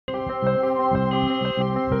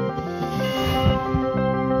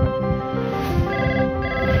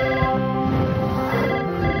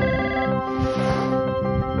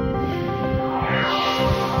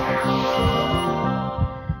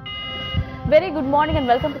Very good morning and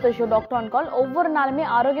welcome to the show doctor on கால். ஒவ்வொரு நாளுமே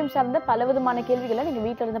ஆரோக்கியம் சார்ந்த பலவிதமான கேள்விகளை நீங்க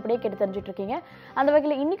வீட்டில் இருந்தபடியே கேட்டு தெரிஞ்சுட்டு இருக்கீங்க. அந்த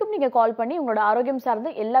வகையில் இன்னைக்கும் நீங்க கால் பண்ணி உங்களோட ஆரோக்கியம்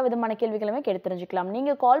சார்ந்த எல்லா விதமான கேள்விகளுமே கேட்டு தெரிஞ்சுக்கலாம்.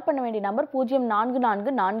 நீங்க கால் பண்ண வேண்டிய நம்பர்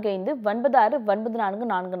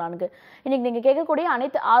 044445969444. இன்னைக்கு நீங்க கேட்கக்கூடிய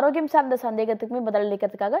அனைத்து ஆரோக்கியம் சார்ந்த சந்தேகத்துக்குமே பதில்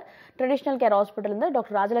அளிக்கிறதுக்காக ட்ரெடிஷனல் கேர் ஹாஸ்பிட்டல் இருந்து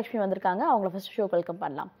டாக்டர் ராஜலட்சுமி வந்திருக்காங்க. அவங்கள ஃபர்ஸ்ட் ஷோ வெல்கம்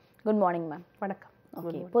பண்ணலாம். Good morning ma'am. வணக்கம்.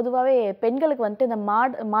 ஓகே, பொதுவாகவே பெண்களுக்கு வந்துட்டு இந்த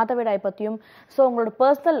மாதவிடாய் பற்றியும் ஸோ உங்களோட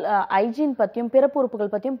பர்சனல் ஹைஜீன் பற்றியும் பிறப்பு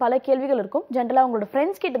உறுப்புகள் பற்றியும் பல கேள்விகள் இருக்கும். ஜென்ரலாக உங்களோட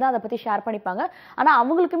ஃப்ரெண்ட்ஸ் கிட்ட தான் அதை பற்றி ஷேர் பண்ணிப்பாங்க. ஆனால்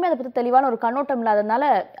அவங்களுக்குமே அதை பற்றி தெளிவான ஒரு கண்ணோட்டம் இல்லாதனால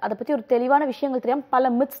அதை பற்றி ஒரு தெளிவான விஷயங்கள் தெரியாமல்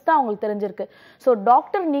பல மித்ஸ் தான் அவங்களுக்கு தெரிஞ்சிருக்கு. ஸோ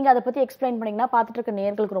டாக்டர் நீங்கள் அதை பற்றி எக்ஸ்பிளைன் பண்ணிங்கன்னா பார்த்துட்டு இருக்க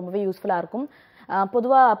நேயர்களுக்கு ரொம்பவே யூஸ்ஃபுல்லாக இருக்கும்.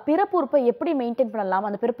 பொதுவாக பிறப்பு உறுப்பை எப்படி மெயின்டைன் பண்ணலாம்,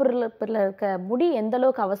 அந்த பிறப்புல இருக்க முடி எந்த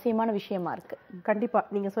அளவுக்கு அவசியமான விஷயமா இருக்கு? கண்டிப்பாக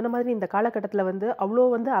நீங்கள் சொன்ன மாதிரி இந்த காலகட்டத்தில் அவ்வளோ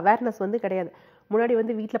அவேர்னஸ் கிடையாது. முன்னாடி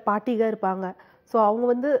வீட்டில் பாட்டிக இருப்பாங்க. ஸோ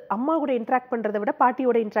அவங்க அம்மா கூட இன்ட்ராக்ட் பண்ணுறதை விட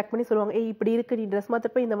பாட்டியோட இன்ட்ராக்ட் பண்ணி சொல்லுவாங்க, ஏய் இப்படி இருக்கு, நீ ட்ரெஸ்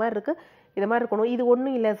மாத்திரப்போ இந்த மாதிரி இருக்கு, இந்த மாதிரி இருக்கணும், இது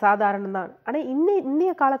ஒன்றும் இல்லை, சாதாரணம் தான். ஆனால்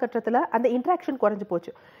இன்னைய காலகட்டத்தில் அந்த இன்ட்ராக்ஷன் குறைஞ்சி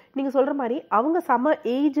போச்சு. நீங்கள் சொல்கிற மாதிரி அவங்க சம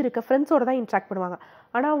ஏஜ் இருக்க ஃப்ரெண்ட்ஸோட தான் இன்ட்ராக்ட் பண்ணுவாங்க.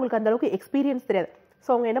 ஆனால் அவங்களுக்கு அந்த அளவுக்கு எக்ஸ்பீரியன்ஸ் தெரியாது. ஸோ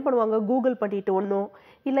அவங்க என்ன பண்ணுவாங்க, கூகுள் பண்ணிட்டு ஒன்றும்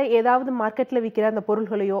இல்லை ஏதாவது மார்க்கெட்டில் விற்கிற அந்த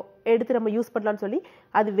பொருள்களையோ எடுத்து நம்ம யூஸ் பண்ணலான்னு சொல்லி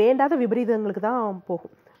அது வேண்டாத விபரீதங்களுக்கு தான்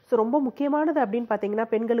போகும். ஸோ ரொம்ப முக்கியமானது அப்படின்னு பார்த்தீங்கன்னா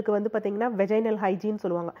பெண்களுக்கு பார்த்தீங்கன்னா வெஜைனல் ஹைஜீன்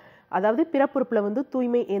சொல்லுவாங்க. அதாவது பிறப்புறுப்பில்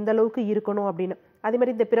தூய்மை எந்த அளவுக்கு இருக்கணும் அப்படின்னு. அதே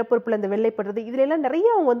மாதிரி இந்த பிறப்புறுப்பில் இந்த வெள்ளைப்படுறது இதுல எல்லாம் நிறைய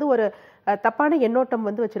அவங்க ஒரு தப்பான எண்ணோட்டம்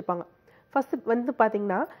வச்சுருப்பாங்க. ஃபர்ஸ்ட்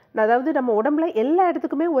பார்த்தீங்கன்னா அதாவது நம்ம உடம்புல எல்லா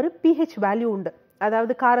இடத்துக்குமே ஒரு pH வேல்யூ உண்டு.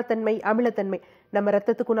 அதாவது காரத்தன்மை, அமிலத்தன்மை, நம்ம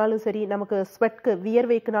ரத்தத்துக்குனாலும் சரி, நமக்கு ஸ்வெட்க்கு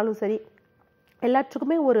வியர்வைக்குனாலும் சரி,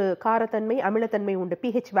 எல்லாத்துக்குமே ஒரு காரத்தன்மை, அமிலத்தன்மை உண்டு,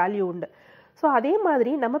 pH வேல்யூ உண்டு. ஸோ அதே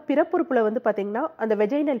மாதிரி நம்ம பிறப்புறுப்பில் பார்த்தீங்கன்னா அந்த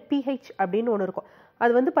வெஜைனல் pH அப்படின்னு ஒன்று இருக்கும்.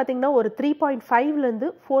 அது பார்த்தீங்கன்னா ஒரு 3.5லேருந்து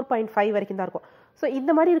 4.5 வரைக்கும் தான் இருக்கும். ஸோ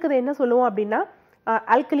இந்த மாதிரி இருக்கிறத என்ன சொல்லுவோம் அப்படின்னா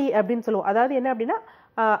ஆல்கலி அப்படின்னு சொல்லுவோம். அதாவது என்ன அப்படின்னா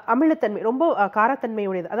அமிலத்தன்மை, ரொம்ப காரத்தன்மை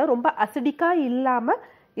உடையது, அதாவது ரொம்ப அசிடிக்காக இல்லாமல்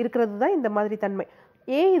இருக்கிறது தான் இந்த மாதிரி தன்மை.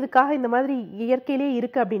 ஏன் இதுக்காக இந்த மாதிரி இயற்கையிலேயே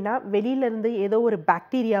இருக்கு அப்படின்னா வெளியிலேருந்து ஏதோ ஒரு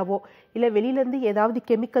பாக்டீரியாவோ இல்லை வெளியிலேருந்து ஏதாவது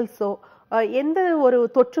கெமிக்கல்ஸோ எந்த ஒரு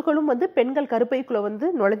தொற்றுகளும் பெண்கள் கருப்பைக்குள்ள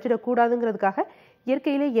நுழைஞ்சிடக்கூடாதுங்கிறதுக்காக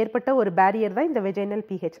இயற்கையிலே ஏற்பட்ட ஒரு பேரியர் தான் இந்த வெஜைனல்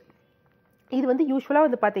pH. இது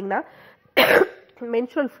யூஸ்வலாக பார்த்தீங்கன்னா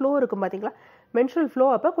மென்ஸ்ட்ரல் ஃப்ளோ இருக்கும் பார்த்தீங்களா, மென்ஸ்ட்ரல் ஃப்ளோ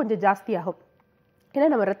அப்போ கொஞ்சம் ஜாஸ்தியாகும். ஏன்னா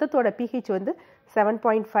நம்ம ரத்தத்தோட pH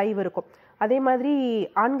 7.5 இருக்கும். அதே மாதிரி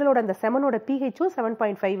ஆண்களோட அந்த செமனோட pHும்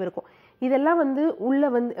 7.5 இருக்கும். இதெல்லாம் உள்ள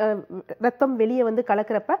ரத்தம் வெளியே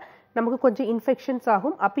கலக்கிறப்ப நமக்கு கொஞ்சம் இன்ஃபெக்ஷன்ஸ்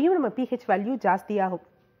ஆகும். அப்பயும் நம்ம pH வேல்யூ ஜாஸ்தி ஆகும்.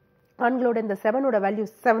 ஆண்களோட இந்த செமனோட வேல்யூ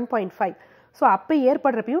 7.5. ஸோ அப்போ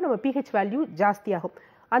ஏற்படுறப்பையும் நம்ம pH வேல்யூ ஜாஸ்தி ஆகும்.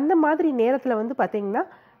 அந்த மாதிரி நேரத்தில் பார்த்தீங்கன்னா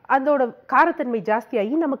அதோட காரத்தன்மை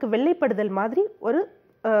ஜாஸ்தியாகி நமக்கு வெள்ளைப்படுதல் மாதிரி ஒரு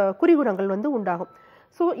குறிகுணங்கள் உண்டாகும்.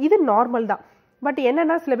 ஸோ இது நார்மல் தான். பட்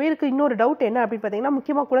என்னன்னா சில பேருக்கு இன்னொரு டவுட் என்ன அப்படின்னு பார்த்தீங்கன்னா,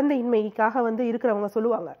 முக்கியமாக குழந்தையின்மைக்காக இருக்கிறவங்க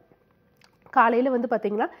சொல்லுவாங்க, காலையில்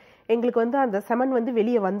பார்த்தீங்கன்னா எங்களுக்கு அந்த செமன்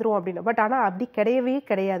வெளியே வந்துடும் அப்படின்னு. பட் ஆனால் அப்படி கிடையவே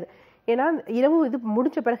கிடையாது. ஏன்னா இரவு இது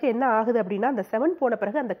முடிஞ்ச பிறகு என்ன ஆகுது அப்படின்னா அந்த செமன் போன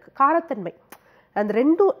பிறகு அந்த காரத்தன்மை அந்த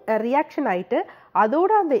ரெண்டும் ரியாக்ஷன் ஆயிட்டு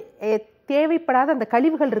அதோட அந்த தேவைப்படாத அந்த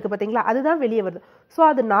கழிவுகள் இருக்கு பார்த்தீங்களா, அதுதான் வெளியே வருது. ஸோ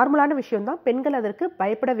அது நார்மலான விஷயம் தான். பெண்கள் அதற்கு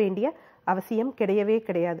பயப்பட வேண்டிய அவசியம் கிடையவே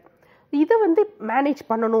கிடையாது. இதை மேனேஜ்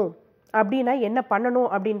பண்ணணும் அப்படின்னா என்ன பண்ணணும்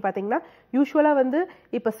அப்படின்னு பார்த்தீங்கன்னா, யூஸ்வலாக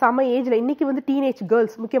இப்போ சம ஏஜில் இன்னைக்கு டீனேஜ்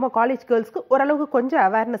கேர்ள்ஸ், முக்கியமாக காலேஜ் கேர்ள்ஸ்க்கு ஓரளவுக்கு கொஞ்சம்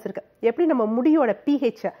அவேர்னஸ் இருக்கு. எப்படி நம்ம முடியோட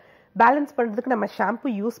pH பேலன்ஸ் பண்ணுறதுக்கு நம்ம ஷாம்பு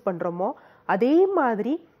யூஸ் பண்ணுறோமோ அதே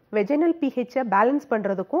மாதிரி வெஜைனல் pH பேலன்ஸ்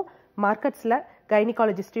பண்ணுறதுக்கும் மார்க்கெட்ஸில்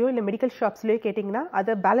கைனிகாலஜிஸ்டையோ இல்லை மெடிக்கல் ஷாப்ஸ்லையோ கேட்டிங்கன்னா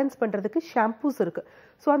அதை பேலன்ஸ் பண்ணுறதுக்கு ஷாம்பூஸ் இருக்குது.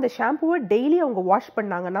 ஸோ அந்த ஷாம்புவை டெய்லி அவங்க வாஷ்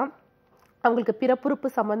பண்ணாங்கன்னா அவங்களுக்கு பிறப்புறுப்பு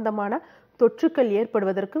சம்பந்தமான தொற்றுக்கள்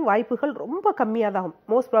ஏற்படுவதற்கு வாய்ப்புகள் ரொம்ப கம்மியாக தான் ஆகும்.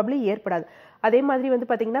 மோஸ்ட் ப்ராப்ளி ஏற்படாது. அதே மாதிரி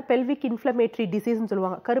பார்த்தீங்கன்னா பெல்விக் இன்ஃப்ளமேட்டரி டிசீஸ்ன்னு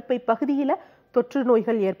சொல்லுவாங்க, கருப்பை பகுதியில் தொற்று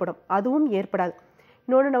நோய்கள் ஏற்படும், அதுவும் ஏற்படாது.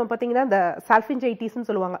 இன்னொன்று நம்ம பார்த்தீங்கன்னா இந்த சால்ஃபிஞ்சைட்டிஸ்ன்னு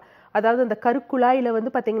சொல்லுவாங்க, அதாவது அந்த கருக்குழாயில்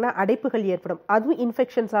பார்த்தீங்கன்னா அடைப்புகள் ஏற்படும், அதுவும்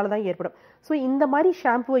இன்ஃபெக்ஷன்ஸால தான் ஏற்படும். ஸோ இந்த மாதிரி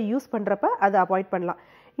ஷாம்புவை யூஸ் பண்ணுறப்ப அதை அவாய்ட் பண்ணலாம்.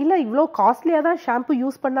 இல்லை இவ்வளோ காஸ்ட்லியாக தான் ஷாம்பு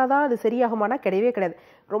யூஸ் பண்ணாதான் அது சரியாகுமானா கிடையவே கிடையாது.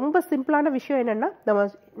 ரொம்ப சிம்பிளான விஷயம் என்னென்னா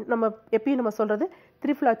நம்ம எப்பயும் நம்ம சொல்கிறது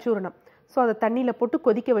திரிஃபுலா சூரணம். ஸோ அதை தண்ணியில் போட்டு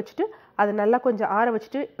கொதிக்க வச்சுட்டு அதை நல்லா கொஞ்சம் ஆற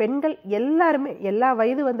வச்சுட்டு பெண்கள் எல்லாருமே எல்லா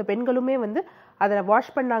வயது வந்த பெண்களுமே அதை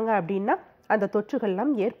வாஷ் பண்ணாங்க அப்படின்னா அந்த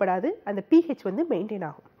தொற்றுகள்லாம் ஏற்படாது, அந்த pH மெயின்டைன்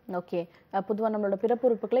ஆகும். ஓகே, பொதுவாக நம்மளோட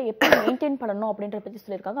பிறப்புறுப்புகளை எப்படி மெயின்டைன் பண்ணணும் அப்படின்றத பற்றி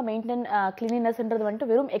சொல்லியிருக்காங்க. மெயின்டைன் கிளீனினஸ்ன்றது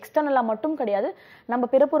வெறும் எக்ஸ்டர்னலாக மட்டும் கிடையாது, நம்ம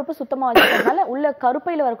பிறப்புறுப்பு சுத்தமாக வச்சுக்கிறதுனால உள்ள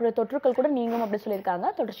கருப்பையில் வரக்கூடிய தொற்றுக்கள் கூட நீங்கும் அப்படி சொல்லியிருக்காங்க.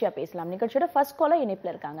 தொடர்ச்சியாக பேசலாம். நிகழ்ச்சியோட ஃபர்ஸ்ட் காலர்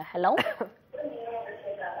இணைப்பில் இருக்காங்க. ஹலோ,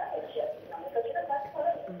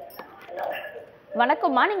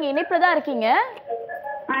 வணக்கம்மா, நீங்க இணைப்புல தான் இருக்கீங்க.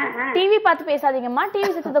 டிவி பார்த்து பேசாதீங்கம்மா, டிவி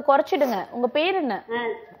சத்தத்தை குறைச்சிடுங்க. உங்க பேர் என்ன?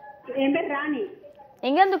 என் பேர் ராணி.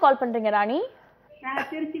 எங்க இருந்து கால் பண்றீங்க ராணி? நான்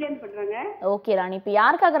திருச்சில இருந்து பண்றேங்க. ஓகே ராணி, இப்ப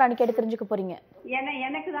யாருக்காக ராணி கேட்டு தெரிஞ்சுக்க போறீங்க?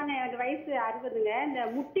 எனக்கு தாங்க, எனக்கு வயசு 60ங்க. இந்த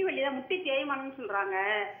முட்டி வலி தான், முட்டி தேய்மானம்னு சொல்றாங்க.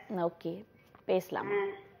 ஓகே, பேசலாம்.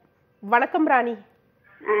 வணக்கம் ராணி,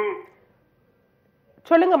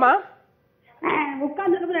 சொல்லுங்கம்மா.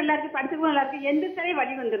 உட்கார்ந்துருக்கும் நல்லா இருக்கு, படுத்துக்கும் நல்லா இருக்கு, எந்த தடவை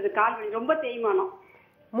வலி வந்துருது, கால் வலி, ரொம்ப தேய்மானம்,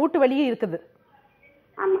 மூட்டு வலியும் இருக்குது.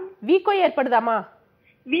 ஆமா. வீக்கம் ஏற்படுதாமா?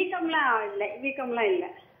 வீக்கம்லாம் இல்ல.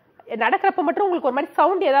 நடக்கிறப்ப மட்டும் உங்களுக்கு ஒரு மாதிரி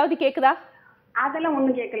சவுண்ட் ஏதாவது கேக்குதா? அதெல்லாம்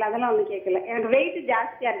ஒண்ணும் கேட்கல. எனக்கு வெயிட்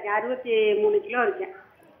ஜாஸ்தியா இருக்கு, 63 கிலோ இருக்கேன்.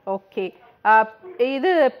 ஓகே,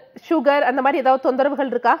 இது சுகர் அந்த மாதிரி ஏதாவது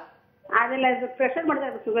தொந்தரவுகள் இருக்கா? அதுல பிரஷர் மட்டும்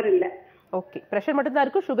தான் இருக்கு, சுகர் இல்ல. ஓகே, பிரஷர் மட்டும் தான்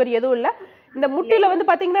இருக்கு, சுகர் எதுவும் இல்ல. இந்த முட்டில வந்து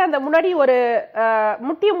பாத்தீங்கன்னா அந்த முன்னாடி ஒரு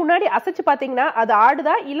முட்டிய முன்னாடி அசைச்சு பாத்தீங்கன்னா அது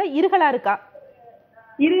ஆடுதா இல்ல இருகலா இருக்கா?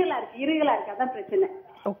 இருகலா இருக்கு, அதான் பிரச்சனை.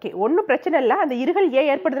 ஓகே, ஒன்றும் பிரச்சனை இல்லை. அந்த இருகல் ஏன்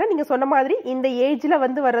ஏற்படுதுன்னா நீங்க சொன்ன மாதிரி இந்த ஏஜ்ல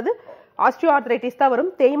வந்து வர்றது ஆஸ்டியோஆர்த்ரைட்டிஸ் தான்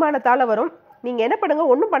வரும், தேய்மானத்தால வரும். நீங்க என்ன பண்ணுங்க,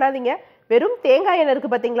 ஒன்றும் பண்ணாதீங்க, வெறும் தேங்காய் எண்ணெய்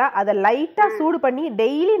இருக்கு பாத்தீங்களா, அதை லைட்டா சூடு பண்ணி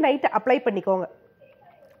டெய்லி நைட் அப்ளை பண்ணிக்கோங்க.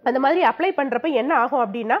 அந்த மாதிரி அப்ளை பண்றப்ப என்ன ஆகும்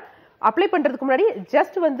அப்படின்னா, அப்ளை பண்றதுக்கு முன்னாடி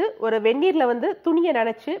ஜஸ்ட் வந்து ஒரு வெந்நீர்ல வந்து துணியை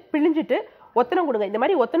நனைச்சு பிழிஞ்சிட்டு ஒத்தனம் கொடுங்க. இந்த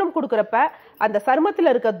மாதிரி ஒத்தனம் கொடுக்குறப்ப அந்த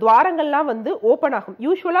சருமத்துல இருக்க துவாரங்கள்லாம் வந்து ஓப்பன் ஆகும்.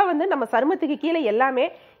 யூஸ்வலா வந்து நம்ம சருமத்துக்கு கீழே எல்லாமே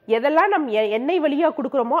எதெல்லாம் நம்ம எண்ணெய் வழியா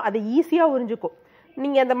கொடுக்குறோமோ அது ஈஸியா உறிஞ்சுக்கும்.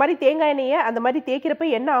 நீங்க அந்த மாதிரி தேங்காய் எண்ணெயை அந்த மாதிரி தேய்க்கிறப்ப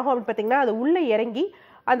என்ன ஆகும் அப்படின்னு பாத்தீங்கன்னா, அது உள்ள இறங்கி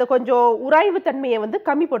அந்த கொஞ்சம் உராய்வு தன்மையை வந்து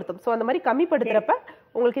கம்மிப்படுத்தும். ஸோ அந்த மாதிரி கம்மிப்படுத்துறப்ப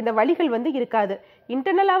உங்களுக்கு இந்த வலிகள் வந்து இருக்காது.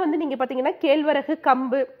 இன்டர்னலா வந்து நீங்க பாத்தீங்கன்னா கேழ்வரகு,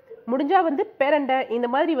 கம்பு, முடிஞ்சா வந்து பேரண்டை இந்த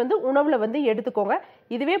மாதிரி வந்து உணவுல வந்து எடுத்துக்கோங்க.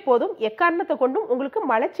 இதுவே போதும். எக்காரணத்தை கொண்டும் உங்களுக்கு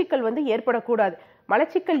மலச்சிக்கல் வந்து ஏற்படக்கூடாது.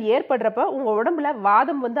 மலச்சிக்கல் ஏற்படுறப்ப உங்க உடம்புல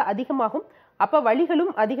வாதம் வந்து அதிகமாகும், அப்ப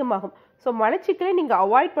வலிகளும் அதிகமாகும். ஸோ மலச்சிக்கலை நீங்க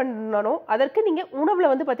அவாய்ட் பண்ணணும். அதற்கு நீங்க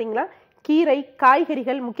உணவுல வந்து பாத்தீங்கன்னா கீரை,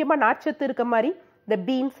 காய்கறிகள், முக்கியமா நார்ச்சத்து இருக்க மாதிரி இந்த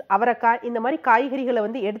பீன்ஸ், அவரைக்காய் இந்த மாதிரி காய்கறிகளை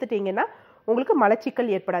வந்து எடுத்துட்டீங்கன்னா உங்களுக்கு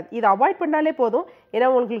மலச்சிக்கல் ஏற்படாது. இதை அவாய்ட் பண்ணாலே போதும். ஏன்னா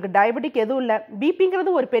உங்களுக்கு டயபெட்டிக் எதுவும் இல்லை,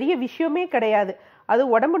 பிபிங்கிறது ஒரு பெரிய விஷயமே கிடையாது. அது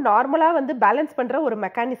உடம்பு நார்மலா வந்து பேலன்ஸ் பண்ற ஒரு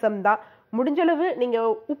மெக்கானிசம் தான். முடிஞ்சளவு நீங்க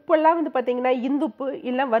உப்பெல்லாம் வந்து பாத்தீங்கன்னா இந்துப்பு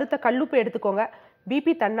இல்ல வறுத்த கல்லுப்பு எடுத்துக்கோங்க,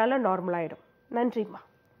 பிபி தன்னால நார்மல் ஆயிடும்.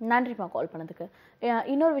 நன்றிம்மா கால் பண்ணதுக்கு.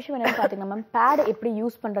 இன்னொரு விஷயம் என்னன்னு பாத்தீங்கன்னா மேம், பேட் எப்படி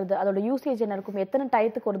யூஸ் பண்றது, அதோட யூசேஜ் என்ன இருக்கும், எத்தனை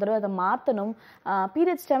டயத்துக்கு ஒரு தடவை அதை மாத்தணும்,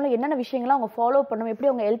 பீரியட்ஸ் டைம்ல என்னென்ன விஷயங்கள்லாம் அவங்க ஃபாலோ பண்ணணும், எப்படி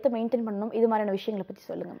அவங்க ஹெல்த்தை மெயின்டைன் பண்ணணும், இது மாதிரியான விஷயங்களை பத்தி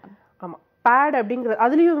சொல்லுங்க மேம். ஆமா, பேட் அப்படிங்கிறது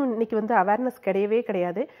அதுலேயும் இன்னைக்கு வந்து அவேர்னஸ் கிடையவே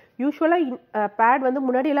கிடையாது. யூஸ்வலாக பேட் வந்து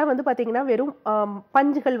முன்னாடியெல்லாம் வந்து பார்த்தீங்கன்னா வெறும்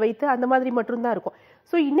பஞ்சுகள் வைத்து அந்த மாதிரி மட்டும்தான் இருக்கும்.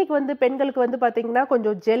 ஸோ இன்னைக்கு வந்து பெண்களுக்கு வந்து பார்த்தீங்கன்னா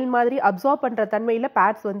கொஞ்சம் ஜெல் மாதிரி அப்சார்ப் பண்ணுற தன்மையில்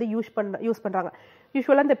பேட்ஸ் வந்து யூஸ் பண்ணுறாங்க.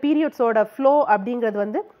 யூஸ்வலாக இந்த பீரியட்ஸோட ஃப்ளோ அப்படிங்கிறது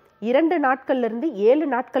வந்து 2 நாட்கள்லேருந்து 7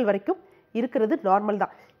 நாட்கள் வரைக்கும் இருக்கிறது நார்மல்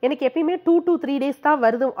தான். எனக்கு எப்பயுமே 2 to 3 days தான்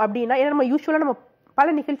வருது அப்படின்னா, ஏன்னா நம்ம யூஸ்வலாக நம்ம பல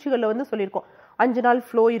நிகழ்ச்சிகளில் வந்து சொல்லியிருக்கோம் 5 நாள்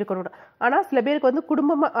ஃப்ளோ இருக்கணும். ஆனால் சில பேருக்கு வந்து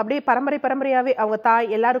குடும்பமாக அப்படியே பரம்பரையாகவே அவங்க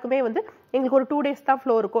தாய் எல்லாருக்குமே வந்து எங்களுக்கு ஒரு 2 days தான்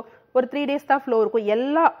ஃப்ளோ இருக்கும், ஒரு 3 days தான் ஃப்ளோ இருக்கும்,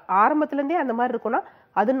 எல்லா ஆரம்பத்துலேருந்தே அந்த மாதிரி இருக்கும்னா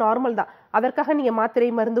அது நார்மல் தான். அதற்காக நீங்கள் மாத்திரை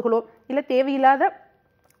மருந்துகளோ இல்லை தேவையில்லாத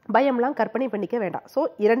பயம்லாம் கற்பனை பண்ணிக்க வேண்டாம். ஸோ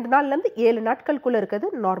 2 நாள்லேருந்து 7 நாட்களுக்குள்ளே இருக்கிறது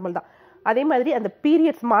நார்மல் தான். அதே மாதிரி அந்த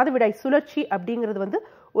பீரியட்ஸ் மாதவிடாய் சுழற்சி அப்படிங்கிறது வந்து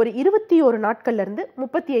ஒரு 21 நாட்கள்லேருந்து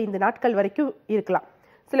 35 நாட்கள் வரைக்கும் இருக்கலாம்.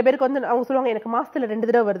 சில பேருக்கு வந்து அவங்க சொல்லுவாங்க எனக்கு மாசத்துல 2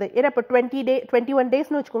 தடவை வருது. ஏன்னா இப்போ 21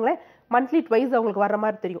 டேஸ்னு வச்சுக்கோங்களேன், மந்த்லி ட்வைஸ் அவங்களுக்கு வர்ற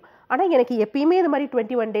மாதிரி தெரியும். ஆனால் எனக்கு எப்பயுமே இந்த மாதிரி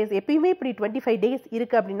 21 டேஸ், எப்பயுமே இப்படி 25 டேஸ்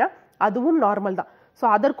இருக்கு அப்படின்னா அதுவும் நார்மல் தான். ஸோ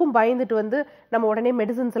அதற்கும் பயந்துட்டு வந்து நம்ம உடனே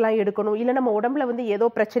மெடிசன்ஸ் எல்லாம் எடுக்கணும், இல்லை நம்ம உடம்புல வந்து ஏதோ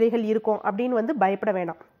பிரச்சனைகள் இருக்கும் அப்படின்னு வந்து பயப்பட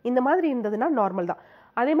வேண்டாம். இந்த மாதிரி இருந்ததுன்னா நார்மல் தான்.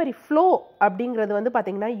 அதே மாதிரி ஃப்ளோ அப்படிங்கிறது வந்து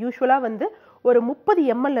பார்த்தீங்கன்னா யூஸ்வலாக வந்து ஒரு 30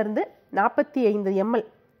 ml இருந்து 45 ml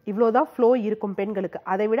இவ்வளோதான் ஃப்ளோ இருக்கும் பெண்களுக்கு.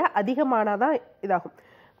 அதை விட அதிகமானாதான் இதாகும்.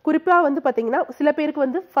 குறிப்பாக வந்து பார்த்தீங்கன்னா சில பேருக்கு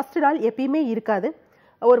வந்து ஃபர்ஸ்ட் நாள் எப்பயுமே இருக்காது,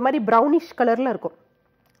 ஒரு மாதிரி ப்ரௌனிஷ் கலரில் இருக்கும்.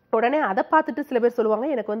 உடனே அதை பார்த்துட்டு சில பேர் சொல்லுவாங்க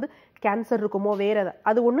எனக்கு வந்து கேன்சர் இருக்குமோ வேற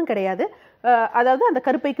அது ஒன்றும் கிடையாது. அதாவது அந்த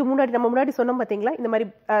கருப்பைக்கு முன்னாடி நம்ம முன்னாடி சொன்னோம் பார்த்தீங்களா, இந்த மாதிரி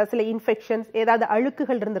சில இன்ஃபெக்ஷன்ஸ் ஏதாவது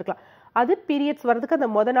அழுக்குகள் இருந்திருக்கலாம். அது பீரியட்ஸ் வர்றதுக்கு அந்த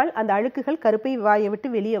முத நாள் அந்த அழுக்குகள் கருப்பை வாயை விட்டு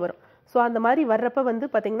வெளியே வரும். ஸோ அந்த மாதிரி வர்றப்ப வந்து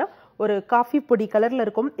பார்த்தீங்கன்னா ஒரு காஃபி பொடி கலரில்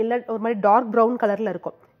இருக்கும், இல்லை ஒரு மாதிரி டார்க் ப்ரௌன் கலரில்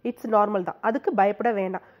இருக்கும். இட்ஸ் நார்மல் தான், அதுக்கு பயப்பட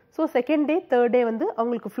வேண்டாம். So second day third day வந்து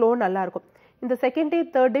அவங்களுக்கு ஃப்ளோ நல்லா இருக்கும். இந்த second day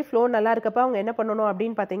third day flow நல்லா இருக்கப்ப அவங்க என்ன பண்ணணும்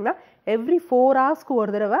அப்படின்னு பார்த்தீங்கன்னா எவ்ரி 4 hours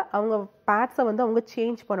ஒரு தடவை அவங்க பேட்ஸை வந்து அவங்க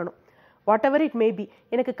சேஞ்ச் பண்ணணும். What ever it maybe.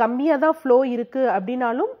 எனக்கு கம்மியாக தான் ஃப்ளோ இருக்குது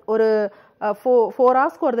அப்படின்னாலும் ஒரு 4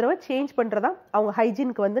 hours ஒரு தடவை சேஞ்ச் பண்ணுறதா அவங்க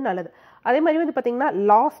ஹைஜீனுக்கு வந்து நல்லது. அதே மாதிரி வந்து பார்த்தீங்கன்னா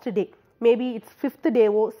last day maybe it's 5th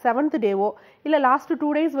டேவோ 7th டேவோ இல்லை லாஸ்ட்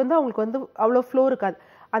 2 days வந்து அவங்களுக்கு வந்து அவ்வளோ ஃப்ளோ இருக்காது.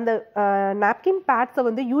 அந்த நாப்கின் பேட்ஸை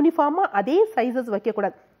வந்து யூனிஃபார்மாக அதே சைஸஸ்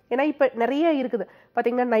வைக்கக்கூடாது. ஏன்னா இப்போ நிறைய இருக்குது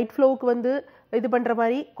பார்த்தீங்கன்னா நைட் ஃப்ளோவுக்கு வந்து இது பண்ணுற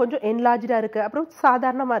மாதிரி கொஞ்சம் என்லார்ஜாக இருக்குது, அப்புறம்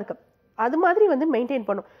சாதாரணமாக இருக்குது. அது மாதிரி வந்து மெயின்டைன்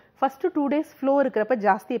பண்ணும். ஃபர்ஸ்ட் 2 days ஃப்ளோ இருக்கிறப்ப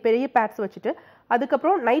ஜாஸ்தி பெரிய பேட்ஸ் வச்சுட்டு,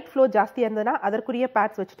 அதுக்கப்புறம் நைட் ஃப்ளோ ஜாஸ்தியாக இருந்ததுன்னா அதற்குரிய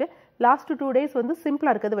பேட்ஸ் வச்சுட்டு, லாஸ்ட் 2 days வந்து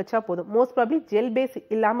சிம்பிளாக இருக்கிறது வச்சா போதும். மோஸ்ட் ப்ராப்ளி ஜெல் பேஸ்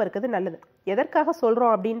இல்லாமல் இருக்கிறது நல்லது. எதற்காக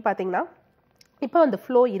சொல்கிறோம் அப்படின்னு பார்த்தீங்கன்னா, இப்போ அந்த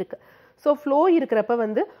ஃப்ளோ இருக்கு. ஸோ ஃப்ளோ இருக்கிறப்ப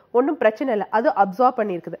வந்து ஒன்றும் பிரச்சனை இல்லை, அது அப்சார்ப்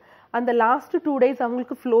பண்ணியிருக்குது. அந்த லாஸ்ட் 2 days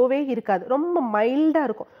அவங்களுக்கு ஃப்ளோவே இருக்காது, ரொம்ப மைல்டாக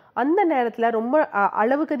இருக்கும். அந்த நேரத்தில் ரொம்ப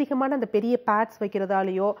அளவுக்கு அதிகமான அந்த பெரிய பேட்ஸ்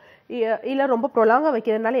வைக்கிறதாலேயோ இல்லை ரொம்ப ப்ரொலாங்காக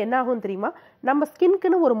வைக்கிறதுனால என்ன ஆகும் தெரியுமா, நம்ம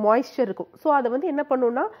ஸ்கின்க்குன்னு ஒரு மாய்ஸ்சர் இருக்கும். ஸோ அதை வந்து என்ன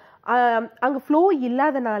பண்ணுன்னா, அங்கே ஃப்ளோ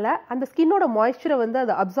இல்லாதனால அந்த ஸ்கின்னோட மாய்ஸ்சரை வந்து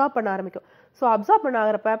அதை அப்சார்ப் பண்ண ஆரம்பிக்கும். ஸோ அப்சார்ப் பண்ண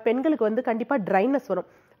ஆகிறப்ப பெண்களுக்கு வந்து கண்டிப்பாக ட்ரைனஸ் வரும்.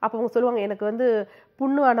 அப்போ அவங்க சொல்லுவாங்க எனக்கு வந்து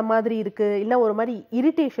புண்ணு ஆன மாதிரி இருக்குது, இல்லை ஒரு மாதிரி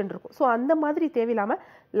இரிட்டேஷன் இருக்கும். ஸோ அந்த மாதிரி தேவையில்லாமல்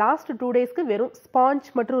லாஸ்ட் 2 daysக்கு வெறும் ஸ்பாஞ்ச்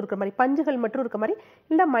மட்டும் இருக்கிற மாதிரி, பஞ்சுகள் மட்டும் இருக்கிற மாதிரி,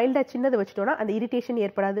 இல்லை மைல்டாக சின்னதை வச்சுட்டோன்னா அந்த இரிட்டேஷன்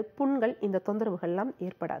ஏற்படாது, புண்கள் இந்த தொந்தரவுகள்லாம்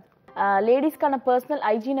ஏற்படாது. லேடிஸ்க்கான பர்சனல்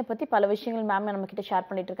ஹைஜீனை பற்றி பல விஷயங்கள் மேம் நம்ம கிட்ட ஷேர்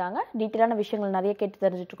பண்ணிட்டு இருக்காங்க. டீட்டெயிலான விஷயங்கள் நிறைய கேட்டு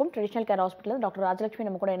தெரிஞ்சுட்டு இருக்கோம். Traditional care hospital doctor Rajalakshmi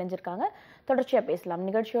நம்ம கூட இணைஞ்சிருக்காங்க. தொடர்ச்சியாக பேசலாம்.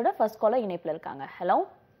 நிகழ்ச்சியோட ஃபர்ஸ்ட் காலர் இணைப்பில் இருக்காங்க. ஹலோ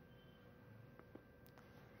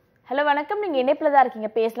ஹலோ வணக்கம், நீங்க இணைப்புல தான் இருக்கீங்க,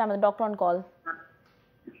 பேசலாம். Doctor on call.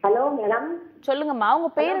 Hello madam. சொல்லுங்கம்மா, உங்க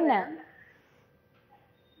பேர் என்ன?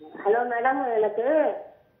 ஹலோ மேடம், எனக்கு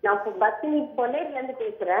நான் பத்மினி பொன்னேரில இருந்து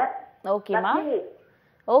பேசுறேன். ஓகேம்மா,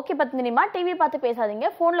 ஓகே பத்மினிமா, டிவி பார்த்து பேசாதீங்க,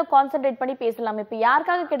 போன்ல கான்சென்ட்ரேட் பண்ணி பேசலாம். இப்போ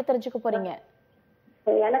யாருக்காக கேட்டு தெரிஞ்சுக்க போறீங்க?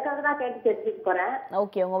 எனக்காக தான் கேட்டு தெரிஞ்சுக்க போறேன்.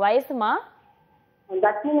 ஓகே, உங்க வயசுமா?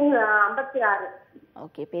 பத்மினி 56.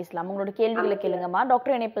 ஓகே, பேசலாம். உங்களோட கேள்விகளை கேளுங்கம்மா,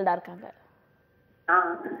 டாக்டர் இணைப்பில் தான் இருக்காங்க.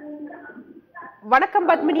 வணக்கம்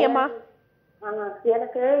பத்மினி அம்மா.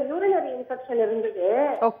 எனக்கு யூரினரி இன்ஃபெக்ஷன் இருந்தது.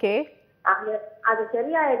 ஓகே. அது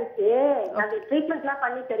சரியாயிடுச்சு, அது ட்ரீட்மெண்ட்லாம்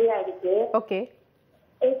பண்ணி சரியாயிடுச்சு. ஓகே.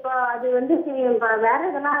 இப்போ அது வந்து வேற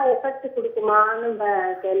எதனா எஃபெக்ட் கொடுக்குமான்னு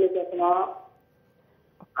கேள்வி கேட்கணும்.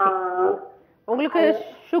 உங்களுக்கு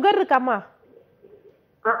சுகர் இருக்காமா?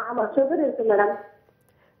 ஆமா, சுகர் இருக்கு மேடம்.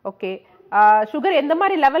 ஓகே. சுகர் எந்த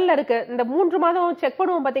மாதிரி லெவல்ல இருக்கு? இந்த 3 மாதம் செக்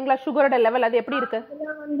பண்ணுவோம் பாத்தீங்களா சுகரோட லெவல், அது எப்படி இருக்கு?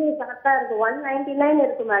 வந்து கரெக்டா இருக்கு, 199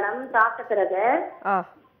 இருக்கு மேடம் சாப்பிட்ட பிறகு.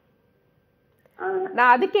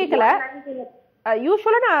 நான் அது கேட்கல.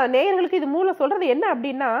 யூசுவலா நான் நேயர்களுக்கு இது மூலம் சொல்றது என்ன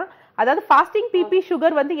அப்படின்னா, அதாவது ஃபாஸ்டிங் பிபி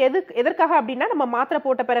சுகர் வந்து எதற்காக அப்படின்னா, நம்ம மாத்திரை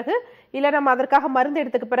போட்ட பிறகு இல்ல நம்ம அதற்காக மருந்து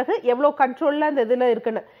எடுத்துக்க பிறகு எவ்வளவு கண்ட்ரோல்ல அந்த இதுல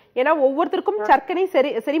இருக்குன்னு. ஏன்னா ஒவ்வொருத்தருக்கும் சர்க்கரை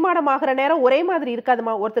செரிமானம் ஆகிற நேரம் ஒரே மாதிரி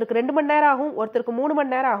இருக்காதுமா. ஒருத்தருக்கு 2 மணி நேரம் ஆகும், ஒருத்தருக்கு 3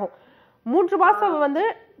 மணி நேரம் ஆகும். 3 மாசம் வந்து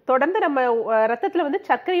தொடர்ந்து நம்ம ரத்தத்துல வந்து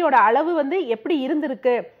சர்க்கரையோட அளவு வந்து எப்படி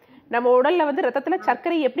இருந்திருக்கு, நம்ம உடல்ல வந்து ரத்தத்துல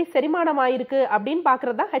சர்க்கரை எப்படி செரிமானம் ஆயிருக்கு அப்படின்னு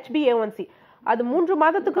பாக்குறது தான் HbA1c. அது 3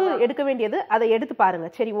 மாதத்துக்கு எடுக்க வேண்டியது, அதை எடுத்து பாருங்க.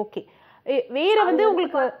 சரி, ஓகே. வேற வந்து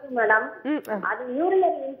உங்களுக்கு மேடம் அது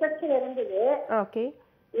யூரினரி இன்ஃபெக்ஷன் இருந்தது. ஓகே.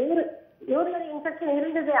 யூரினரி இன்ஃபெக்ஷன்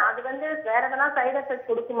இருந்தது, அது வந்து வேற எதனா சைடு எஃபெக்ட்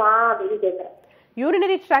கொடுக்குமா அப்படின்னு கேக்குறேன்.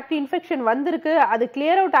 யூரினரி ட்ராக்ட் இன்ஃபெக்ஷன் வந்திருக்கு, அது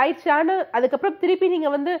கிளியர் அவுட் ஆயிடுச்சான்னு அதுக்கப்புறம் திருப்பி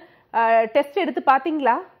நீங்க வந்து டெஸ்ட் எடுத்து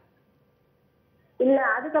பாத்தீங்களா? இல்ல,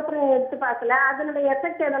 அதுக்கப்புறம் எடுத்து பார்க்கல. அதனுடைய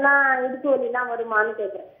எஃபெக்ட் எதனா இடுப்பு வலிலாம் வருமான்னு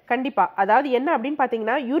கேக்குறேன். கண்டிப்பா. அதாவது என்ன அப்படின்னு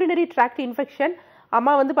பாத்தீங்கன்னா, யூரினரி ட்ராக்ட் இன்ஃபெக்ஷன்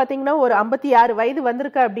அம்மா வந்து பாத்தீங்கன்னா ஒரு 56 வயது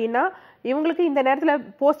வந்திருக்கு அப்படின்னா, இவங்களுக்கு இந்த நேரத்துல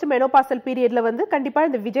போஸ்ட் மெனோபாசல் பீரியட்ல வந்து கண்டிப்பா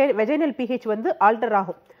இந்த வெஜைனல் pH வந்து ஆல்டர்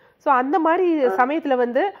ஆகும். ஸோ அந்த மாதிரி சமயத்துல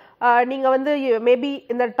வந்து நீங்க வந்து மேபி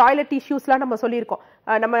இந்த டாய்லெட் டிஷ்யூஸ்லாம் நம்ம சொல்லியிருக்கோம்,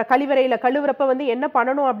 நம்ம கழிவறையில கழுவுறப்ப வந்து என்ன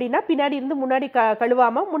பண்ணணும் அப்படின்னா, பின்னாடி இருந்து முன்னாடி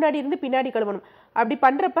கழுவாம முன்னாடி இருந்து பின்னாடி கழுவணும். அப்படி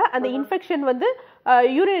பண்றப்ப அந்த இன்ஃபெக்ஷன் வந்து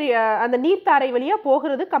யூரினரி அந்த நீர்த்தாரை வழியா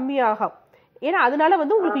போகிறது கம்மியாகும். ஏன்னா அதனால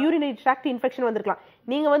வந்து உங்களுக்கு யூரினரி ட்ராக்ட் இன்ஃபெக்ஷன் வந்திருக்கலாம்.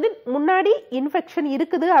 நீங்க வந்து முன்னாடி இன்ஃபெக்ஷன்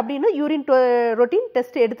இருக்குது அப்படின்னு யூரின் ரொட்டீன்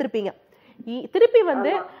டெஸ்ட் எடுத்திருப்பீங்க. திருப்பி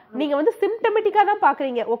வந்து நீங்க வந்து சிம்டமேட்டிக்கா தான்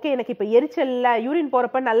பாக்குறீங்க. ஓகே, எனக்கு இப்ப எரிச்சல் இல்ல, யூரின்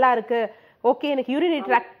போறப்ப நல்லா இருக்கு, ஓகே எனக்கு யூரினரி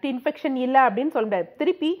ட்ராக்ட் இன்ஃபெக்ஷன் இல்ல அப்படின்னு சொல்ல முடியாது.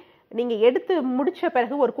 திருப்பி நீங்க எடுத்து முடிச்ச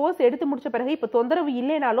பிறகு, ஒரு கோர்ஸ் எடுத்து முடிச்ச பிறகு இப்ப தொந்தரவு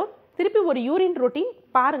இல்லைனாலும் திருப்பி ஒரு யூரின் ரொட்டீன்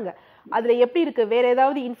பாருங்க. அதுல எப்படி இருக்கு, வேற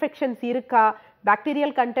ஏதாவது இன்ஃபெக்ஷன்ஸ் இருக்கா,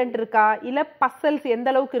 பாக்டீரியல் கண்டென்ட் இருக்கா, இல்ல பசல்ஸ் எந்த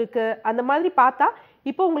அளவுக்கு இருக்கு, அந்த மாதிரி பார்த்தா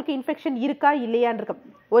இப்போ உங்களுக்கு இன்ஃபெக்ஷன் இருக்கா இல்லையான்னு இருக்கும்.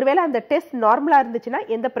 ஒருவேளை அந்த டெஸ்ட் நார்மலா இருந்துச்சுன்னா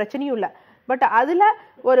எந்த பிரச்சனையும் இல்லை. பட் அதுல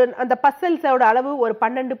ஒரு அந்த பசல்ஸோட அளவு ஒரு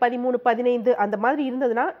 12, 13, 15 அந்த மாதிரி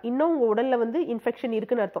இருந்ததுன்னா இன்னும் உங்க உடல்ல வந்து இன்ஃபெக்ஷன்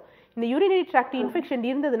இருக்குன்னு அர்த்தம். இந்த யூரினரி ட்ராக்ட் இன்ஃபெக்ஷன்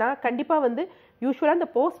இருந்ததுன்னா கண்டிப்பா வந்து யூஸ்வலா இந்த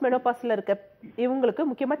போஸ்ட் மெனோபாஸ்ல இருக்க இவங்களுக்கு,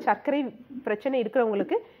 முக்கியமா சர்க்கரை பிரச்சனை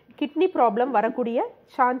இருக்கிறவங்களுக்கு கிட்னி ப்ராப்ளம் வரக்கூடிய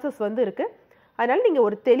சான்சஸ் வந்து இருக்கு. அதனால நீங்க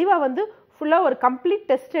ஒரு தெளிவா வந்து ஃபுல்லா ஒரு கம்ப்ளீட்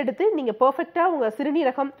டெஸ்ட் எடுத்து நீங்க பெர்ஃபெக்ட்டா உங்க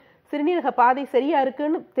சிறுநீரக பாதை சரியா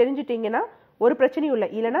இருக்குன்னு தெரிஞ்சுட்டீங்கன்னா ஒரு பிரச்சனையும் இல்லை.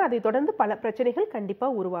 இல்லைன்னா அதை தொடர்ந்து பல பிரச்சனைகள் கண்டிப்பா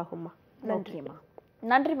உருவாகும்மா. நன்றிம்மா.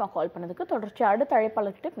 நன்றிம்மா கால் பண்ணதுக்கு. தொடர்ச்சி அடுத்த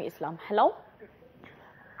அழைப்பாளர்கிட்ட பேசலாம். ஹலோ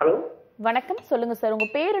ஹலோ, வணக்கம், சொல்லுங்க சார். உங்க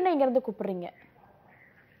பேர் என்ன, எங்க இருந்து கூப்பிடுறீங்க?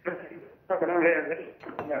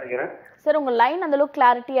 சார் உங்க லைன் அந்த அளவுக்கு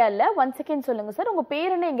கிளாரிட்டியா இல்ல. 1 செகண்ட் சொல்லுங்க சார். உங்க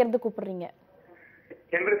பேர் என்ன, எங்க இருந்து கூப்பிடுறீங்க?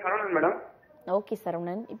 என் பேர் சரவணன் மேடம். ஓகே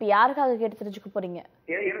சரவணன், இப்போ யாருக்காக கேட்டு தெரிஞ்சுக்க போறீங்க?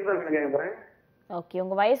 எனக்கு தான் கேட்க போறேன். ஓகே,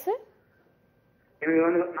 உங்க வயசு? எனக்கு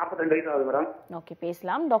வந்து 42 வயசு ஆகுது மேடம். ஓகே,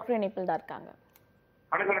 பேசலாம். டாக்டர் இணைப்பில் தான் இருக்காங்க.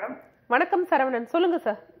 வணக்கம் மேடம். வணக்கம் சரவணன், சொல்லுங்க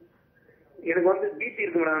சார். எனக்கு வந்து பிபி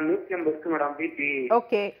இருக்கு மேடம். 150 இருக்கு மேடம் பிபி.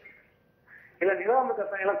 ஓகே. இல்ல நிலவம்பு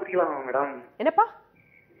கசாயம் எல்லாம் குடிக்கலாமா மேடம்? என்னப்பா?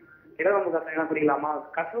 நிலவம்பு கசாயம் எல்லாம் குடிக்கலாமா?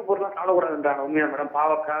 கசப்பு பொருள்லாம் சாப்பிடக்கூடாதுன்றாங்க. உண்மையா மேடம்?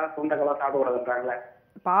 பாவக்காய் சுண்டக்காய் சாப்பிடக்கூடாதுன்றாங்களே.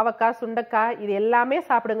 பாவக்காய் சுண்டக்காய் இது எல்லாமே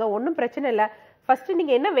சாப்பிடுங்க, ஒன்றும் பிரச்சனை இல்லை. ஃபர்ஸ்ட்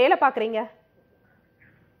நீங்க என்ன வேலை பாக்குறீங்க?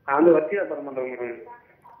 நான் வந்து வட்டி வியாபாரம் பண்றேன் மேடம்.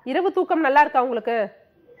 இரவு தூக்கம் நல்லா இருக்கா உங்களுக்கு?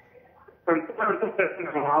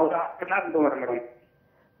 மேடம்.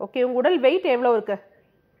 ஓகே, உங்க உடல் வெயிட் எவ்வளவு இருக்கு?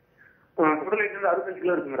 உடல் வெயிட் 65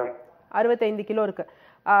 கிலோ இருக்கு மேடம். 65 கிலோ இருக்கு.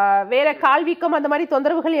 வேற கால் வீக்கம் அந்த மாதிரி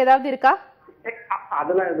தொந்தரவுகள் ஏதாவது இருக்கா?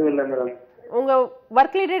 அதெல்லாம் எதுவும் இல்லை மேடம். உங்க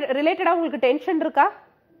ஒர்க் ரிலேட்டடா உங்களுக்கு டென்ஷன் இருக்கா?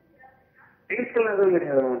 டென்ஷன் எதுவும்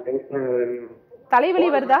கிடையாது மேடம். டென்ஷன்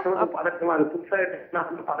தலைவலி வருதா? பதட்டமா இருக்கு. புதுசா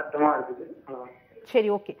பதட்டமா இருக்குது. சரி,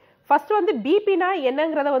 ஓகே. ஃபர்ஸ்ட் வந்து பிபினா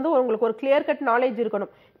என்னங்கறத வந்து உங்களுக்கு ஒரு கிளியர் கட் நாலேஜ்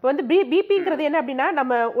இருக்கணும். இப்போ வந்து பிபிங்கிறது என்ன அப்படின்னா,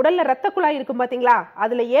 நம்ம உடல்ல ரத்த குழாய் இருக்கும் பாத்தீங்களா,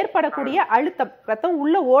 அதுல ஏற்படக்கூடிய அழுத்தம், ரத்தம்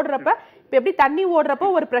உள்ள ஓடுறப்ப இப்போ எப்படி தண்ணி ஓடுறப்போ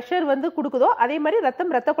ஒரு ப்ரெஷர் வந்து கொடுக்குதோ, அதே மாதிரி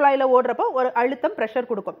ரத்த குழாயில ஓடுறப்போ ஒரு அழுத்தம் ப்ரெஷர்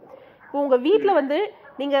கொடுக்கும். இப்போ உங்க வீட்டுல வந்து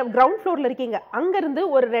நீங்க கிரவுண்ட் ஃப்ளோர்ல இருக்கீங்க, அங்க இருந்து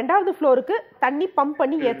ஒரு 2வது ஃப்ளோருக்கு தண்ணி பம்ப்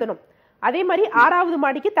பண்ணி ஏத்தணும். அதே மாதிரி 6வது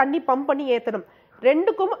மாடிக்கு தண்ணி பம்ப் பண்ணி ஏத்தணும்.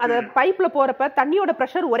 ரெண்டுக்கும் அந்த பைப்ல போறப்ப தண்ணியோட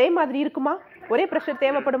பிரஷர் ஒரே மாதிரி இருக்குமா? ஒரே பிரஷர்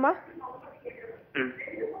தேவைப்படுமா?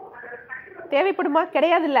 தேவைப்படுமா?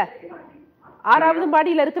 கிடையாது இல்ல. 6வது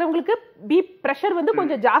மாடியில இருக்கிறவங்களுக்கு பிரஷர் வந்து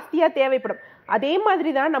கொஞ்சம் ஜாஸ்தியா தேவைப்படும். அதே மாதிரி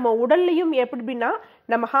தான் நம்ம உடல்லையும் எப்படின்னா,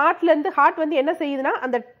 நம்ம ஹார்ட் வந்து என்ன செய்யுதுன்னா,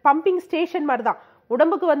 அந்த பம்பிங் ஸ்டேஷன் மாதிரி தான்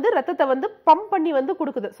உடம்புக்கு வந்து ரத்தத்தை வந்து பம்ப் பண்ணி வந்து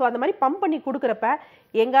கொடுக்குது. ஸோ அந்த மாதிரி பம்ப் பண்ணி கொடுக்குறப்ப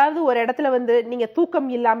எங்காவது ஒரு இடத்துல வந்து நீங்க தூக்கம்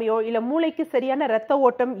இல்லாமையோ, இல்ல மூளைக்கு சரியான ரத்த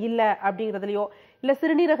ஓட்டம் இல்லை அப்படிங்கிறதுலையோ, இல்ல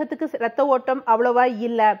சிறுநீரகத்துக்கு ரத்த ஓட்டம் அவ்வளவா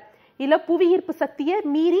இல்லை, இல்ல புவியீர்ப்பு சக்தியை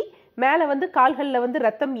மீறி மேல வந்து கால்கள்ல வந்து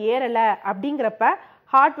ரத்தம் ஏறல அப்படிங்கிறப்ப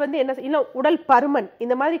ஹார்ட் வந்து என்ன, இல்ல உடல் பருமன்,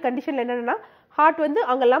 இந்த மாதிரி கண்டிஷன்ல என்னன்னா ஹார்ட் வந்து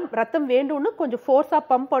அங்கெல்லாம் ரத்தம் வேண்டும்னு கொஞ்சம் ஃபோர்ஸா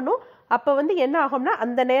பம்ப் பண்ணும். அப்ப வந்து என்ன ஆகும்னா,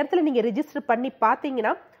 அந்த நேரத்துல நீங்க ரிஜிஸ்டர் பண்ணி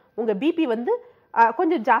பாத்தீங்கன்னா உங்க பிபி வந்து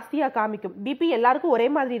கொஞ்சம் ஜாஸ்தியா காமிக்கும். பிபி எல்லாருக்கும் ஒரே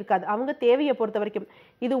மாதிரி இருக்காது, அவங்க தேவையை பொறுத்த வரைக்கும்.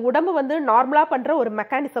 இது உடம்பு வந்து நார்மலா பண்ற ஒரு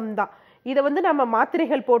மெக்கானிசம் தான். இதை வந்து நம்ம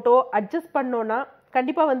மாத்திரைகள் போட்டோ அட்ஜஸ்ட் பண்ணோம்னா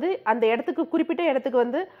கண்டிப்பா வந்து அந்த இடத்துக்கு, குறிப்பிட்ட இடத்துக்கு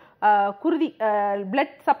வந்து குருதி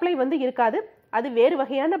பிளட் சப்ளை வந்து இருக்காது. அது வேறு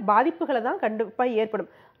வகையான பாதிப்புகளை தான் கண்டிப்பா ஏற்படும்.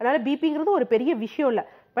 அதனால பிபிங்கிறது ஒரு பெரிய விஷயம் இல்லை.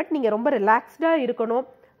 பட் நீங்க ரொம்ப ரிலாக்ஸ்டா இருக்கணும்.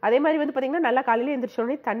 அதே மாதிரி வந்து பாத்தீங்கன்னா, நல்லா காலையில எந்திரிச்ச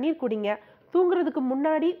உடனே தண்ணீர் குடிங்க. தூங்குறதுக்கு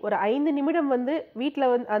முன்னாடி ஒரு 5 நிமிடம் வந்து வீட்டுல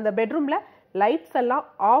வந்து அந்த பெட்ரூம்ல லைட்ஸ் எல்லாம்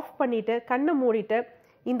ஆஃப் பண்ணிட்டு கண்ணை மூடிட்டு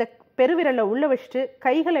இந்த பெருவிரலை உள்ள வச்சுட்டு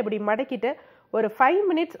கைகளை இப்படி மடக்கிட்டு ஒரு 5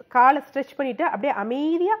 மினிட்ஸ் காலை ஸ்ட்ரெச் பண்ணிட்டு அப்படியே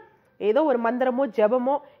அமைதியா ஏதோ ஒரு மந்திரமோ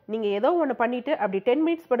ஜபமோ நீங்க ஏதோ ஒன்று பண்ணிட்டு அப்படி 10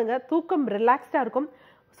 மினிட்ஸ் பண்ணுங்க. தூக்கம் ரிலாக்ஸ்டா இருக்கும்.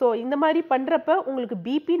 ஸோ இந்த மாதிரி பண்றப்ப உங்களுக்கு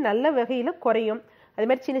பிபி நல்ல வகையில குறையும். அதே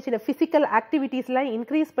மாதிரி சின்ன சின்ன பிசிக்கல் ஆக்டிவிட்டீஸ்லாம்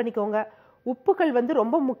இன்க்ரீஸ் பண்ணிக்கோங்க. உப்புகள் வந்து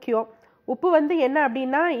ரொம்ப முக்கியம். உப்பு வந்து என்ன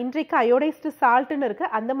அப்படின்னா, இன்றைக்கு அயோடைஸ்டு சால்ட்னு இருக்கு,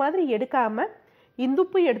 அந்த மாதிரி எடுக்காம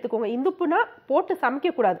இந்துப்பு எடுத்துக்கோங்க. இந்துப்புனா போட்டு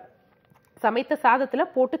சமைக்கக்கூடாது, சமைத்த சாதத்துல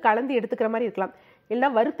போட்டு கலந்து எடுத்துக்கிற மாதிரி இருக்கலாம். இல்லைன்னா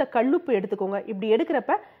வறுத்த கல்லுப்பு எடுத்துக்கோங்க. இப்படி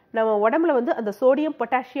எடுக்கிறப்ப நம்ம உடம்புல வந்து அந்த சோடியம்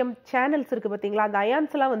பொட்டாசியம் சேனல்ஸ் இருக்கு பார்த்தீங்களா, அந்த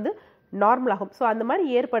அயான்ஸ் எல்லாம் வந்து நார்மல் ஆகும். ஸோ அந்த மாதிரி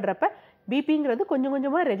ஏற்படுறப்ப பிபிங்கிறது கொஞ்சம்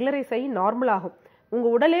கொஞ்சமா ரெகுலரைஸ் ஆகி நார்மல் ஆகும். உங்க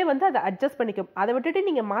உடலே வந்து அதை அட்ஜஸ்ட் பண்ணிக்கும். அதை விட்டுட்டு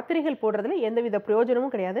நீங்க மாத்திரைகள் போடுறதுல எந்தவித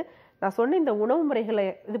பிரயோஜனமும் கிடையாது. நான் சொன்ன இந்த உணவு முறைகளை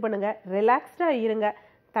இது பண்ணுங்க, ரிலாக்ஸ்டா இருங்க,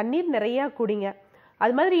 தண்ணீர் நிறைய குடிங்க.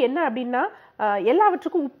 அது மாதிரி என்ன அப்படின்னா,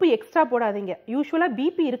 எல்லாவற்றுக்கும் உப்பு எக்ஸ்ட்ரா போடாதீங்க. யூஸ்வலா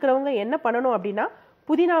பிபி இருக்கிறவங்க என்ன பண்ணணும் அப்படின்னா,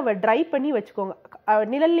 புதினாவை ட்ரை பண்ணி வச்சுக்கோங்க.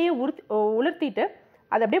 நிழல்லையே உலர்த்திட்டு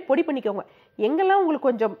அதை அப்படியே பொடி பண்ணிக்கோங்க. எங்கெல்லாம் உங்களுக்கு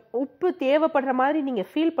கொஞ்சம் உப்பு தேவைப்படுற மாதிரி நீங்க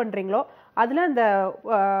ஃபீல் பண்றீங்களோ அதுல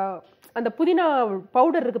அந்த புதினா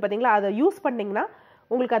பவுடர் இருக்கு பாத்தீங்களா, அதை யூஸ் பண்ணீங்கன்னா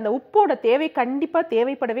உங்களுக்கு அந்த உப்போட தேவை கண்டிப்பா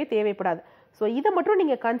தேவைப்படாது. ஸோ இதை மட்டும்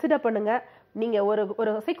நீங்க கன்சிடர் பண்ணுங்க. நீங்க ஒரு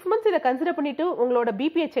 6 மந்த்ஸ் இதை கன்சிடர் பண்ணிட்டு உங்களோட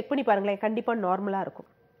பிபியை செக் பண்ணி பாருங்களேன், கண்டிப்பா நார்மலா இருக்கும்.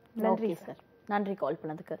 நன்றி சார். நன்றி கால்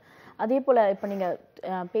பண்ணதுக்கு. அதே போல இப்ப நீங்க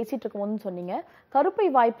பேசிட்டு இருக்கும்போது சொன்னீங்க, கருப்பை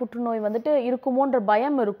வாய் புற்றுநோய் வந்துட்டு இருக்குமோன்ற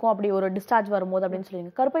பயம் இருக்கும் அப்படி ஒரு டிஸ்சார்ஜ் வரும்போது அப்படின்னு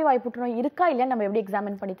சொல்லுவீங்க. கருப்பை வாய் புற்றுநோய் இருக்கா இல்லையா நம்ம எப்படி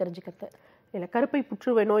எக்ஸாமின் பண்ணி தெரிஞ்சுக்கிறது? இல்லை, கருப்பை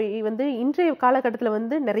புற்றுநோய் நோய் வந்து இன்றைய காலகட்டத்தில்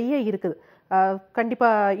வந்து நிறைய இருக்குது. கண்டிப்பா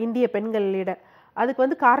இந்திய பெண்களிட அதுக்கு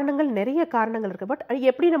வந்து நிறைய காரணங்கள் இருக்கு. பட்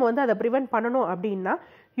எப்படி நம்ம வந்து அதை ப்ரிவென்ட் பண்ணணும் அப்படின்னா,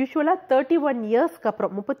 யூஸ்வலா 31 இயர்ஸ்க்கு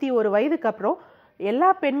அப்புறம், 31 வயதுக்கு அப்புறம் எல்லா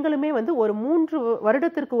பெண்களுமே வந்து ஒரு 3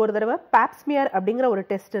 வருடத்திற்கு ஒரு தடவை பாப்ஸ்மியர் அப்படிங்கிற ஒரு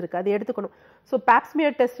டெஸ்ட் இருக்கு, அது எடுத்துக்கணும். ஸோ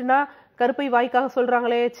பாப்ஸ்மியர் டெஸ்ட்னா கருப்பை வாய்க்காக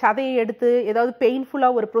சொல்றாங்களே சதையை எடுத்து ஏதாவது பெயின்ஃபுல்லா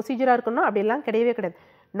ஒரு ப்ரொசீஜரா இருக்கணும் அப்படிலாம் கிடையவே கிடையாது.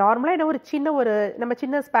 நார்மலா என்ன ஒரு நம்ம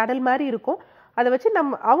சின்ன ஸ்பேடல் மாதிரி இருக்கும், அதை வச்சு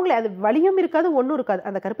நம்ம அவங்களே அது வலியும் இருக்காது ஒன்றும் இருக்காது.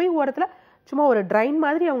 அந்த கருப்பை ஓரத்துல சும்மா ஒரு ட்ரைன்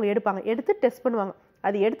மாதிரி அவங்க எடுப்பாங்க, எடுத்து டெஸ்ட் பண்ணுவாங்க.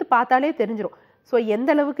 அது எடுத்து பார்த்தாலே தெரிஞ்சிடும் ஸோ எந்த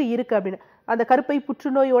அளவுக்கு இருக்கு அப்படின்னு. அந்த கருப்பை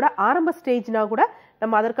புற்றுநோயோட ஆரம்ப ஸ்டேஜ்னா கூட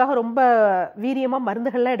நம்ம அதற்காக ரொம்ப வீரியமா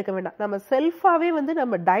மருந்துகள்லாம் எடுக்க வேண்டாம். நம்ம செல்ஃபாவே வந்து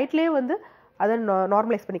நம்ம டயட்லேயே வந்து அதை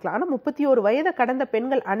நார்மலைஸ் பண்ணிக்கலாம். ஆனால் 31 வயதை கடந்த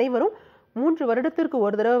பெண்கள் அனைவரும் 3 வருடத்திற்கு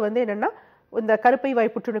ஒரு தடவை வந்து என்னன்னா இந்த கருப்பை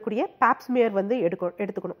வாய் புற்றுநோய்க்குரிய பாப்ஸ்மியர் வந்து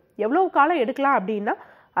எடுத்துக்கணும். எவ்வளவு காலம் எடுக்கலாம் அப்படின்னா,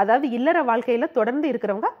 அதாவது இல்லற வாழ்க்கையில தொடர்ந்து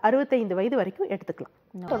இருக்கிறவங்க 65 வயது வரைக்கும் எடுத்துக்கலாம்.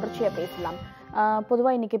 தொடர்ச்சியா பேசலாம்.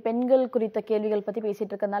 பொதுவா இன்னைக்கு பெண்கள் குறித்த கேள்விகள் பத்தி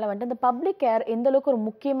பேசிட்டு இருக்கறதுனால வந்து இந்த பப்ளிக் கேர் எந்த அளவுக்கு ஒரு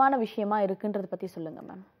முக்கியமான விஷயமா இருக்குன்றத பத்தி சொல்லுங்க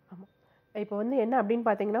மேம். ஆமா, இப்போ வந்து என்ன அப்படின்னு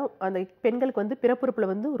பார்த்தீங்கன்னா, அந்த பெண்களுக்கு வந்து பிறப்புறுப்புல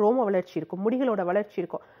வந்து ரோம வளர்ச்சி இருக்கும், முடிகளோட வளர்ச்சி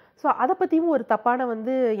இருக்கும். ஸோ அதை பற்றியும் ஒரு தப்பான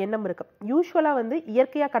வந்து எண்ணம் இருக்கு. யூஸ்வலாக வந்து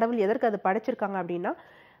இயற்கையாக கடவுள் எதற்கு அது படைச்சிருக்காங்க அப்படின்னா,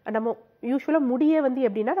 நம்ம யூஸ்வலாக முடியே வந்து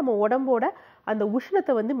எப்படின்னா நம்ம உடம்போட அந்த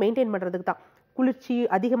உஷ்ணத்தை வந்து மெயின்டைன் பண்ணுறதுக்கு தான். குளிர்ச்சி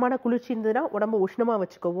அதிகமான குளிர்ச்சி இருந்ததுன்னா உடம்பு உஷ்ணமாக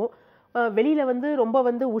வச்சுக்கவும், வெளியில் வந்து ரொம்ப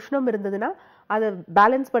வந்து உஷ்ணம் இருந்ததுன்னா அதை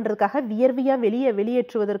பேலன்ஸ் பண்ணுறதுக்காக வியர்வியாக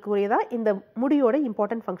வெளியேற்றுவதற்குரியதான் இந்த முடியோட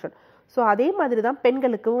இம்பார்ட்டன்ட் ஃபங்க்ஷன். ஸோ அதே மாதிரி தான்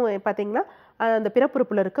பெண்களுக்கும் பார்த்தீங்கன்னா அந்த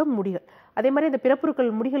பிறப்புறுப்பில் இருக்க முடிகள். அதே மாதிரி அந்த பிறப்புறுக்கள்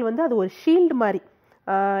முடிகள் வந்து அது ஒரு ஷீல்டு மாதிரி.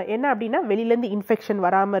 என்ன அப்படின்னா வெளியிலேருந்து இன்ஃபெக்ஷன்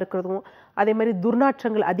வராமல் இருக்கிறதும், அதே மாதிரி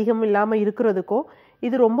துர்நாற்றங்கள் அதிகம் இல்லாமல் இருக்கிறதுக்கும்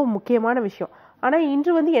இது ரொம்ப முக்கியமான விஷயம். ஆனால்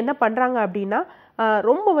இன்று வந்து என்ன பண்ணுறாங்க அப்படின்னா,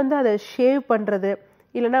 ரொம்ப வந்து அதை ஷேவ் பண்ணுறது,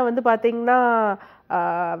 இல்லைன்னா வந்து பார்த்தீங்கன்னா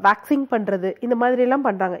வேக்சிங் பண்ணுறது, இந்த மாதிரிலாம்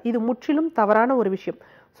பண்ணுறாங்க. இது முற்றிலும் தவறான ஒரு விஷயம்.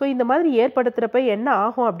 ஸோ இந்த மாதிரி ஏற்படுத்துகிறப்ப என்ன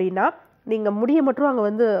ஆகும் அப்படின்னா, நீங்கள் முடியை மட்டும் அங்கே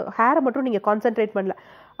வந்து ஹேரை மட்டும் நீங்கள் கான்சென்ட்ரேட் பண்ணல,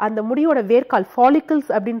 அந்த முடியோட வேர்க்கால் ஃபாலிக்கிள்ஸ்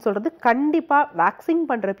அப்படின்னு சொல்கிறது கண்டிப்பாக வேக்சிங்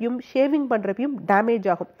பண்ணுறப்பையும் ஷேவிங் பண்ணுறப்பையும் டேமேஜ்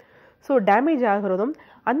ஆகும். ஸோ டேமேஜ் ஆகிறதும்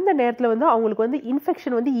அந்த நேரத்தில் வந்து அவங்களுக்கு வந்து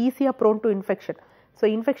இன்ஃபெக்ஷன் வந்து ஈஸியாக prone to infection. So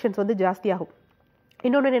infections வந்து ஜாஸ்தியாகும்.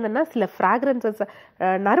 இன்னொன்று என்னென்னா, சில ஃப்ராக்ரன்சஸ்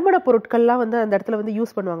நறுமண பொருட்கள்லாம் வந்து அந்த இடத்துல வந்து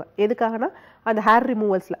யூஸ் பண்ணுவாங்க. எதுக்காகனா அந்த ஹேர்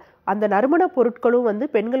ரிமூவல்ஸில் அந்த நறுமண பொருட்களும் வந்து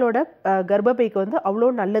பெண்களோட கர்ப்பப்பைக்கு வந்து அவ்வளோ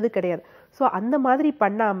நல்லது கிடையாது. ஸோ அந்த மாதிரி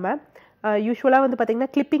பண்ணாமல் யூஸ்வலாக வந்து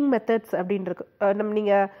பார்த்தீங்கன்னா கிளிப்பிங் மெத்தட்ஸ் அப்படின்னு இருக்கு.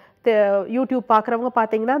 நீங்கள் யூடியூப் பார்க்குறவங்க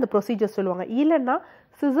பார்த்தீங்கன்னா அந்த ப்ரொசீஜர்ஸ் சொல்லுவாங்க. இல்லைன்னா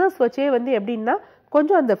சிசர்ஸ் வச்சே வந்து எப்படின்னா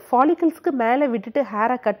கொஞ்சம் அந்த ஃபாலிக்கிள்ஸ்க்கு மேலே விட்டுட்டு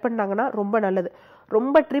ஹேரை கட் பண்ணாங்கன்னா ரொம்ப நல்லது.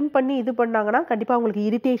 ரொம்ப ட்ரிம் பண்ணி இது பண்ணாங்கன்னா கண்டிப்பாக அவங்களுக்கு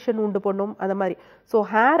இரிட்டேஷன் உண்டு பண்ணும் அந்த மாதிரி. ஸோ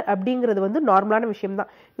ஹேர் அப்படிங்கிறது வந்து நார்மலான விஷயம்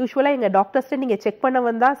தான். யூஸ்வலாக எங்கள் டாக்டர்ஸ்ட்டை நீங்கள் செக் பண்ண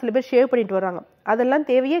வந்தால் சில பேர் ஷேவ் பண்ணிட்டு வராங்க, அதெல்லாம்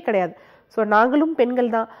தேவையே கிடையாது. ஸோ நாங்களும்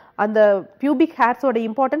பெண்கள் தான், அந்த பியூபிக் ஹேர்ஸோட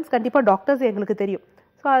இம்பார்ட்டன்ஸ் கண்டிப்பாக டாக்டர்ஸ் எங்களுக்கு தெரியும்.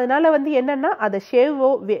 ஸோ அதனால வந்து என்னென்னா அதை ஷேவோ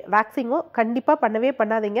வேக்சிங்கோ கண்டிப்பாக பண்ணவே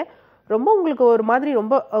பண்ணாதீங்க. ரொம்ப உங்களுக்கு ஒரு மாதிரி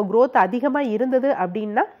ரொம்ப க்ரோத் அதிகமாக இருந்தது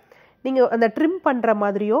அப்படின்னா நீங்கள் அந்த ட்ரிம் பண்ணுற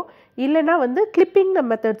மாதிரியோ இல்லைன்னா வந்து கிளிப்பிங்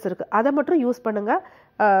மெத்தட்ஸ் இருக்குது, அதை மட்டும் யூஸ் பண்ணுங்கள்.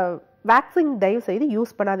 வேக்சிங் தயவு செய்து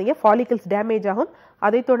யூஸ் பண்ணாதீங்க. ஃபாலிக்கிள்ஸ் டேமேஜ் ஆகும்,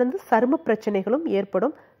 அதை தொடர்ந்து சரும பிரச்சனைகளும்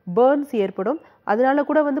ஏற்படும், பேர்ன்ஸ் ஏற்படும். அதனால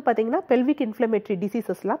கூட வந்து பார்த்தீங்கன்னா பெல்விக் இன்ஃப்ளமேட்டரி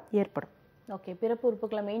டிசீசஸ்லாம் ஏற்படும். ஓகே, பிறப்பு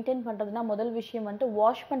உறுப்புகளை மெயின்டைன் பண்ணுறதுனா முதல் விஷயம் வந்துட்டு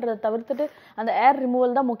வாஷ் பண்ணுறதை தவிர்த்துட்டு அந்த ஏர்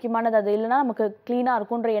ரிமூவல் தான் முக்கியமானது. அது இல்லைனா நமக்கு க்ளீனாக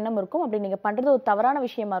இருக்குன்ற எண்ணம் இருக்கும். அப்படி நீங்கள் பண்ணுறது ஒரு தவறான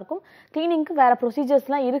விஷயமா இருக்கும். க்ளீனிங்க்கு வேறு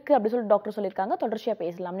ப்ரொசீஜர்ஸ்லாம் இருக்குது அப்படி சொல்லி டாக்டர் சொல்லியிருக்காங்க. தொடர்ச்சியாக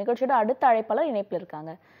பேசலாம். நிகழ்ச்சியோட அடுத்த அழைப்பாளர் இணைப்பில்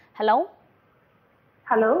இருக்காங்க. ஹலோ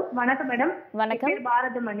ஹலோ, வணக்கம் மேடம். வணக்கம்.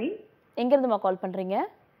 பாரதமணி. எங்கேருந்துமா கால் பண்ணுறீங்க?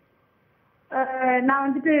 நான்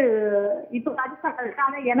வந்துட்டு இப்போ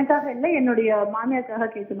ராஜஸ்தான், எனக்காக இல்லை என்னுடைய மாமியாருக்காக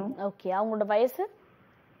கேட்கணும். ஓகே, அவங்களோட வயசு?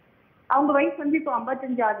 அவங்க வயசு வந்து இப்போ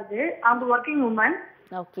 55 ஆகுது. அவங்க ஒர்க்கிங் உமன்.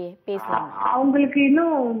 ஓகே, பேசலாம். அவங்களுக்கு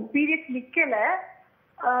இன்னும் பீரியட்ஸ் நிக்கல.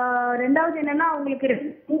 ரெண்டாவது என்னன்னா அவங்களுக்கு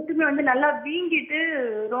மூட்டுமே வந்து நல்லா வீங்கிட்டு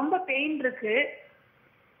ரொம்ப பெயின் இருக்கு.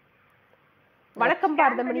 வணக்கம்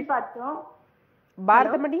பாரதமணி. பார்த்தோம்.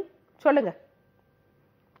 பாரதமணி சொல்லுங்க.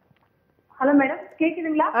 ஹலோ மேடம்,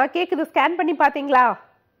 கேக்குதுங்களா? கேக்குது. ஸ்கேன் பண்ணி பாத்தீங்களா?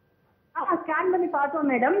 ஸ்கேன் பண்ணி பார்த்தோம்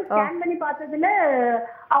மேடம். ஸ்கேன் பண்ணி பார்த்ததுல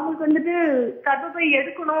அவங்களுக்கு வந்துட்டு கர்ப்பப்பை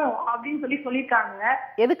எடுக்கணும் அப்படின்னு சொல்லியிருக்காங்க.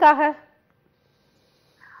 எதுக்காக?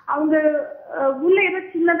 அவங்க உள்ள ஏதோ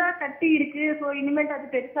சின்னதா கட்டி இருக்கு. ஸோ இனிமேல் அது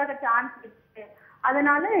பெருசாக சான்ஸ் இருக்கு,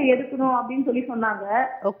 அதனால எடுக்கணும் அப்படின்னு சொன்னாங்க.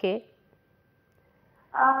 ஓகே.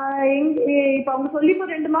 இப்ப அவங்க சொல்லி இப்போ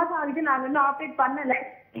 2 மாசம் ஆகுது. நாங்க இன்னும் ஆப்ரேட் பண்ணல,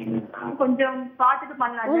 கொஞ்சம் பார்த்துட்டு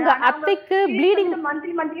பண்ணலாம். உங்க அத்தைக்கு ப்ளீடிங்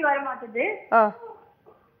மந்த்லி வர மாட்டுது.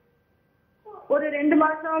 ஒரு 2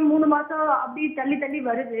 மாசம் 3 மாசம் அப்படி தள்ளி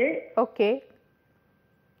வருது. ஓகே.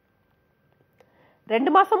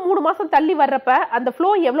 2 மாசம் 3 மாசம் தள்ளி வர்றப்ப அந்த ஃப்ளோ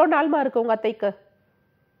எவ்வளவு நாள்மா இருக்கு உங்க அத்தைக்கு?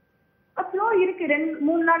 ஃப்ளோ இருக்கு,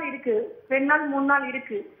 2-3 நாள் இருக்கு. 2 நாள் 3 நாள்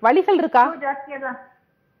இருக்கு. வலிகள் இருக்கா? ஜாஸ்தியா தான்.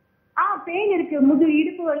 பெயின் இருக்கு,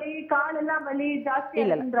 இடுப்பு வலி, கால் எல்லாம் வலி ஜாஸ்தி.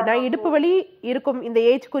 இல்ல நான் இடுப்பு வலி இருக்கும் இந்த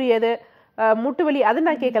ஏஜ்க்குரியது, முட்டு வலி அது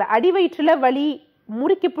நான் கேட்கல. அடி வயிற்றுல வலி,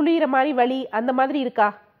 முறுக்கி புளியிற மாதிரி வலி அந்த மாதிரி இருக்கா?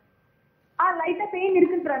 லைட்டா பெயின்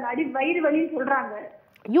இருக்குன்றாங்க, அடி வயிறு வலின்னு சொல்றாங்க.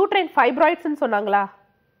 யூட்ரைன் ஃபைப்ராய்ட்ஸ்னு சொன்னாங்களா?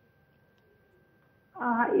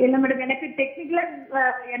 இல்ல மேடம், எனக்கு டெக்னிக்கலா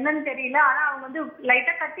என்னன்னு தெரியல. ஆனா அவங்க வந்து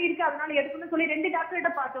லைட்டா கட்டி இருக்கு, அதனால எடுக்கணும்னு சொல்லி 2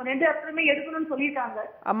 டாக்டர்கிட்ட பார்த்தோம். 2 டாக்டருமே எடுக்கணும்னு சொல்லிட்டாங்க.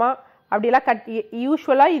 ஆமா, அப்படிலாம்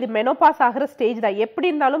யூஸ்வலா இது மெனோபாஸ் ஆகிற ஸ்டேஜ் தான். எப்படி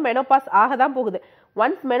இருந்தாலும் மெனோபாஸ் ஆக தான் போகுது.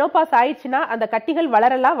 ஒன்ஸ் மெனோபாஸ் ஆயிடுச்சுன்னா அந்த கட்டிகள்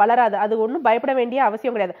வளராது. அது ஒன்றும் பயப்பட வேண்டிய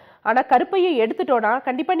அவசியம் கிடையாது. ஆனா கருப்பையை எடுத்துட்டோம்னா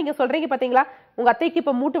கண்டிப்பா நீங்க சொல்றீங்க பாத்தீங்களா, உங்க அத்தைக்கு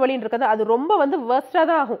இப்ப மூட்டு வலின்னு இருக்குது, அது ரொம்ப வந்து வேர்ஸ்டா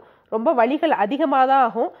தான் ஆகும், ரொம்ப வலிகள் அதிகமாக தான்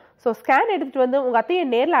ஆகும். ஸோ ஸ்கேன் எடுத்துட்டு வந்து உங்க அத்தையை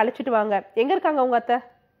நேர்ல அழைச்சிட்டு வாங்க. எங்க இருக்காங்க உங்க அத்தை?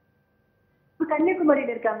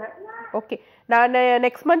 கன்னியாகுமரியில இருக்காங்க. ஓகே, நான்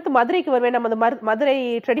நெக்ஸ்ட் மந்த் மதுரைக்கு வருவேன். நம்ம மதுரை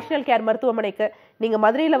ட்ரெடிஷனல் கேர் மருத்துவமனைக்கு. நீங்க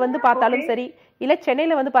மதுரையில வந்து பார்த்தாலும் சரி, இல்ல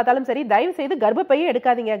சென்னையில வந்து பார்த்தாலும் சரி, தயவு செய்து கர்ப்பப்பையை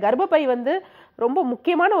எடுக்காதீங்க. கர்ப்பப்பை வந்து ரொம்ப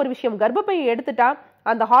முக்கியமான ஒரு விஷயம். கர்ப்பப்பையை எடுத்துட்டா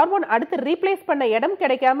அந்த ஹார்மோன் அடுத்து ரீப்ளேஸ் பண்ண இடம்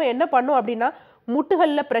கிடைக்காம என்ன பண்ணும் அப்படின்னா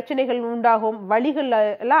முட்டுகள்ல பிரச்சனைகள் உண்டாகும், வலிகள்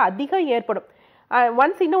எல்லாம் அதிகம் ஏற்படும்.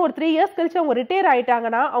 ஒன்ஸ் இன்னும் ஒரு 3 இயர்ஸ் கழிச்சு அவங்க ரிட்டையர்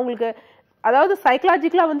ஆயிட்டாங்கன்னா அவங்களுக்கு அதாவது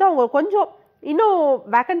சைக்கலாஜிக்கலா வந்து அவங்க கொஞ்சம் இன்னும்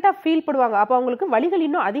வேக்கண்டா ஃபீல் பண்ணுவாங்க. அப்போ அவங்களுக்கு வலிகள்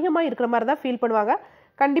இன்னும் அதிகமாக இருக்கிற மாதிரி தான் ஃபீல் பண்ணுவாங்க.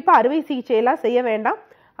 கண்டிப்பாக அறுவை சிகிச்சையெல்லாம் செய்ய வேண்டாம்.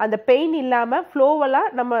 அந்த பெயின் இல்லாமல் ஃப்ளோவெல்லாம்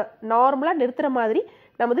நம்ம நார்மலாக நிறுத்துற மாதிரி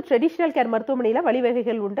நம்ம வந்து ட்ரெடிஷ்னல் கேர் மருத்துவமனையில்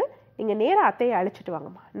வழிவகைகள் உண்டு. நீங்கள் நேராக அத்தையை அழைச்சிட்டு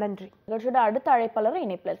வாங்கம்மா. நன்றி. அடுத்த அழைப்பாளர்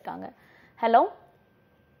இணைப்பில் இருக்காங்க. ஹலோ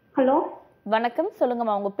ஹலோ, வணக்கம்,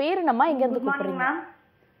 சொல்லுங்கம்மா, உங்க பேர் என்னம்மா, எங்க இருந்து கூப்பிடுறீங்க?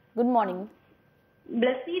 Good morning.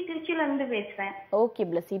 பிளஸி, திருச்சியில இருந்து பேசுறேன். ஓகே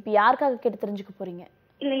பிளஸி, இப்போ யாருக்காக கேட்டு தெரிஞ்சுக்க போறீங்க?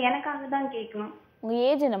 இல்ல, எனக்காக தான் கேட்கணும். உங்க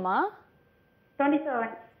ஏஜ் என்னம்மா? 27.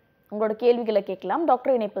 உங்களோட கேள்விகளை கேட்கலாம்,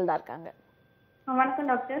 டாக்டர் இணைப்பில் தான் இருக்காங்க.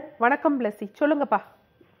 வணக்கம் டாக்டர். வணக்கம் பிளஸி, சொல்லுங்கப்பா.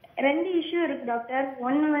 2 இஷ்யூ இருக்கு டாக்டர்.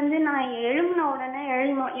 ஒன்னு வந்து நான் எழும்பின உடனே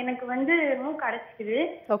எனக்கு வந்து மூக்கு அடைச்சிக்குது.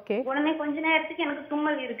 ஓகே. உடனே கொஞ்ச நேரத்துக்கு எனக்கு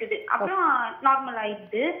தும்மல் இருக்குது, அப்புறம் நார்மல்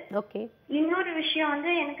ஆயிடுது. ஓகே. இன்னொரு விஷயம்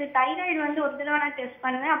வந்து எனக்கு தைராய்டு வந்து ஒரு தடவை நான் டெஸ்ட்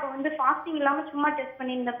பண்ணேன். அப்ப வந்து ஃபாஸ்டிங் இல்லாம சும்மா டெஸ்ட்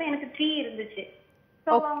பண்ணியிருந்தப்ப எனக்கு 3 இருந்துச்சு.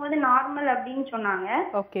 சோ அவங்க வந்து நார்மல் அப்படின்னு சொன்னாங்க.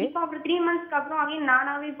 இப்போ அப்புறம் 3 மந்த்ஸ்க்கு அப்புறம் அகைன்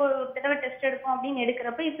நானாவே இப்போ ஒரு தடவை டெஸ்ட் எடுப்போம் அப்படின்னு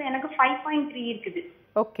எடுக்கிறப்ப இப்போ எனக்கு 5.3 இருக்குது.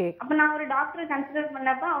 ஓகே. அப்ப நான் ஒரு டாக்டரை கன்சிடர்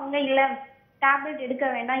பண்ணப்ப அவங்க இல்ல டேப்லெட் எடுக்க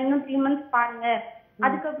வேண்டாம், இன்னும் 3 மந்த்ஸ் பாருங்க,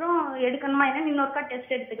 அதுக்கப்புறம் எடுக்கணுமா என்ன இன்னொருக்கா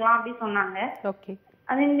டெஸ்ட் எடுத்துக்கலாம் அப்படின்னு சொன்னாங்க. ஓகே.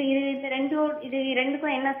 அது இது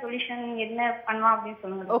ரெண்டுக்கும் என்ன சொல்யூஷன், என்ன பண்ணலாம் அப்படின்னு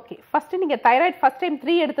சொல்லுங்க. ஓகே, ஃபர்ஸ்ட் நீங்க தைராய்டு ஃபர்ஸ்ட் டைம்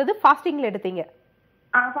 3 எடுத்தது ஃபாஸ்டிங்ல எடுத்தீங்க?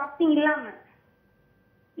 ஃபாஸ்டிங் இல்லாம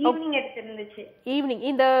ஈவினிங் எடுத்துருந்துச்சு. ஈவினிங்.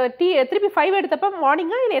 இந்த திருப்பி 5 எடுத்தப்ப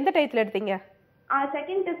மார்னிங்கா இல்ல எந்த டைத்துல எடுத்தீங்க?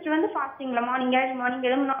 செகண்ட் டெஸ்ட் வந்து ஃபாஸ்டிங்ல மார்னிங்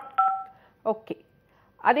எழும்பணும். ஓகே.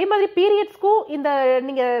 அதே மாதிரி பீரியட்ஸ்க்கும் இந்த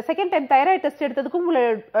நீங்க செகண்ட் டைம் தைராய்டு டெஸ்ட் எடுத்ததுக்கும் உள்ள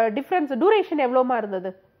டிஃபரன்ஸ் டியூரேஷன் எவ்வளவுமா இருந்தது?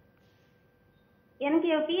 எனக்கு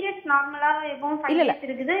பீரியட்ஸ் நார்மலா எப்பவும் 5 டேஸ்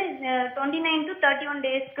இருக்குது, 29 to 31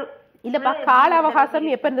 டேஸ்க்கு. இல்லப்பா, கால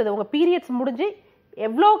அவகாசம் எப்ப இருந்தது? உங்க பீரியட்ஸ் முடிஞ்சு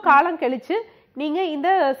எவ்வளவு காலம் கழிச்சு நீங்க இந்த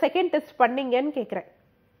செகண்ட் டெஸ்ட் பண்ணீங்கன்னு கேக்குறேன்.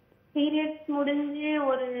 பீரியட்ஸ் முடிஞ்சு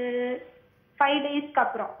ஒரு 5 டேஸ்க்கு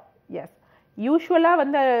அப்புறம். எஸ். யூசுவலா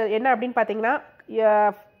வந்து என்ன அப்படின்னு பாத்தீங்கன்னா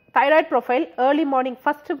thyroid profile early morning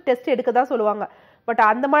first test எடுக்க தான் சொல்லுவாங்க. பட்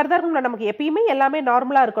அந்த மாதிரி தான் இருக்கும். நமக்கு எப்பயுமே எல்லாமே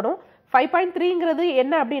நார்மலா இருக்கணும். 5.3ங்கிறது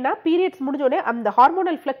என்ன அப்படின்னா பீரியட்ஸ் முடிஞ்சோடனே அந்த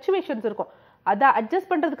ஹார்மோனல் ஃபிளக்சுவேஷன்ஸ் இருக்கும், அதை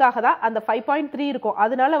அட்ஜஸ்ட் பண்றதுக்காக தான் அந்த 5.3 இருக்கும்.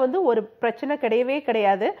 அதனால வந்து ஒரு பிரச்சனை கிடையவே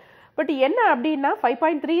கிடையாது. பட் என்ன அப்படின்னா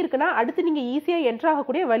 5.3 இருக்குன்னா அடுத்து நீங்க ஈஸியா என்டர்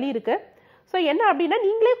ஆகக்கூடிய வழி இருக்கு. ஸோ என்ன அப்படின்னா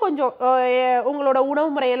நீங்களே கொஞ்சம் உங்களோட உணவு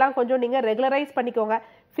முறையெல்லாம் கொஞ்சம் நீங்கள் ரெகுலரைஸ் பண்ணிக்கோங்க.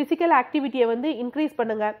 ஃபிசிக்கல் ஆக்டிவிட்டியை வந்து இன்க்ரீஸ்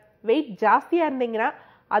பண்ணுங்க. வெயிட் ஜாஸ்தியாக இருந்தீங்கன்னா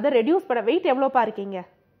அதை ரெடியூஸ் பண்ண. வெயிட் எவ்வளோப்பா இருக்கீங்க?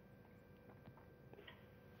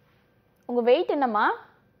 உங்கள் வெயிட் என்னம்மா?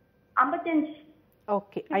 55.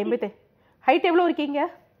 ஓகே. 55. ஹைட் எவ்வளோ இருக்கீங்க?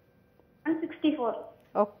 164.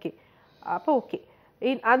 ஓகே. அப்போ ஓகே,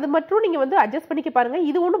 அது மட்டும் நீங்கள் வந்து அட்ஜஸ்ட் பண்ணிக்க பாருங்கள்.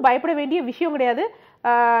 இது ஒன்றும் பயப்பட வேண்டிய விஷயம் கிடையாது.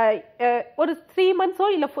 ஒரு 3 மந்த்ஸோ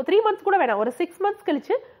இல்லை 3 மந்த்ஸ் கூட வேணாம், ஒரு 6 மந்த்ஸ்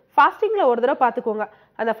கழிச்சு ஃபாஸ்டிங்கில் ஒரு தடவை பார்த்துக்கோங்க.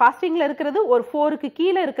 அந்த ஃபாஸ்டிங்கில் இருக்கிறது ஒரு 4க்கு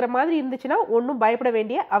கீழே இருக்கிற மாதிரி இருந்துச்சுன்னா ஒன்றும் பயப்பட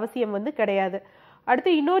வேண்டிய அவசியம் வந்து கிடையாது.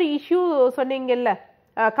 அடுத்து இன்னொரு இஷ்யூ சொன்னீங்கல்ல,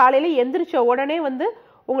 காலையில் எந்திரிச்ச உடனே வந்து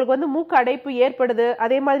உங்களுக்கு வந்து மூக்கு அடைப்பு ஏற்படுது,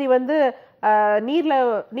 அதே மாதிரி வந்து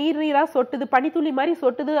நீராக சொட்டுது, பனித்துளி மாதிரி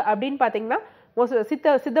சொட்டுது அப்படின்னு பார்த்தீங்கன்னா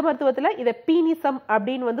சித்த மருத்துவத்தில் இதை பீனிசம்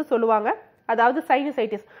அப்படின்னு வந்து சொல்லுவாங்க. அதாவது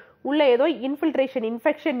சைனசைட்டிஸ், உள்ள ஏதோ இன்ஃபில்ட்ரேஷன்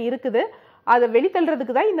இன்ஃபெக்ஷன் இருக்குது, அதை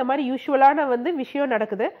வெளித்தள்ளுறதுக்கு தான் இந்த மாதிரி யூஸ்வலான வந்து விஷயம்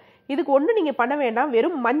நடக்குது. இதுக்கு ஒன்றும் நீங்கள் பண்ண வேண்டாம்.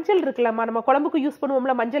 வெறும் மஞ்சள் இருக்குல்லம்மா, நம்ம குழம்புக்கு யூஸ்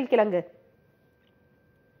பண்ணுவோம்ல மஞ்சள் கிழங்கு,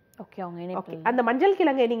 அந்த மஞ்சள்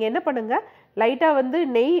கிழங்கை நீங்கள் என்ன பண்ணுங்க, லைட்டாக வந்து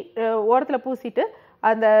நெய் ஓரத்தில் பூசிட்டு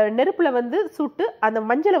அந்த நெருப்பில் வந்து சுட்டு அந்த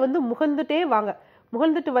மஞ்சளை வந்து முகந்துட்டே வாங்க.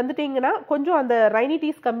 முகழ்ந்துட்டு வந்துட்டீங்கன்னா கொஞ்சம் அந்த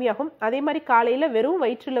ரைனிட்டிஸ் கம்மியாகும். அதே மாதிரி காலையில் வெறும்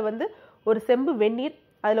வயிற்றில் வந்து ஒரு செம்பு வெந்நீர்,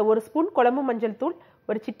 அதில் ஒரு ஸ்பூன் குழம்பு மஞ்சள் தூள்,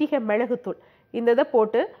 ஒரு சிட்டிகை மிளகுத்தூள், இந்த இதை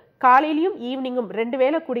போட்டு காலையிலையும் ஈவினிங்கும் 2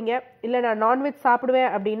 வேளை குடிங்க. இல்லை நான் நான்வெஜ்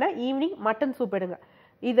சாப்பிடுவேன் அப்படின்னா ஈவினிங் மட்டன் சூப் எடுங்க.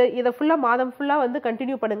 இதை ஃபுல்லாக மாதம் ஃபுல்லாக வந்து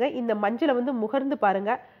கண்டினியூ பண்ணுங்கள். இந்த மஞ்சளை வந்து முகர்ந்து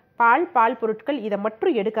பாருங்கள். பால் பொருட்கள் இதை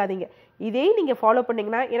மட்டும் எடுக்காதீங்க. இதே நீங்கள் ஃபாலோ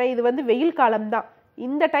பண்ணிங்கன்னா, ஏன்னா இது வந்து வெயில் காலம்தான்,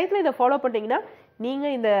 இந்த டயத்தில் இதை ஃபாலோ பண்ணிங்கன்னா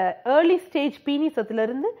நீங்கள் இந்த ஏர்லி ஸ்டேஜ்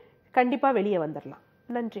பீனிசத்துலேருந்து கண்டிப்பாக வெளியே வந்துடலாம்.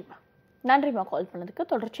 நன்றிம்மா. நன்றிம்மா கால்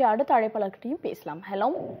பண்ணதுக்கு. தொடர்ச்சி அடுத்த அழைப்பாளர்கிட்டையும் பேசலாம். ஹலோ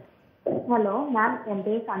ஹலோ மேம், என்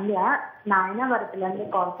பேர் சந்தியா, நான் ஐனாவரத்துலேருந்து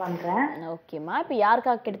கால் பண்ணுறேன். ஓகேம்மா, இப்போ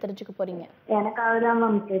யாருக்காக கேட்டு தெரிஞ்சுக்க போறீங்க? எனக்காக தான்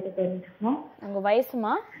மேம் கேட்டு தெரிஞ்சுக்கணும். உங்கள்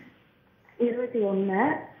வயசுமா? 21.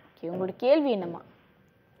 ஓகே, உங்களோட கேள்வி என்னம்மா?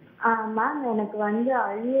 மேம் எனக்கு வந்து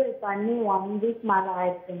அழியல் பண்ணி 1 வீக் மேலே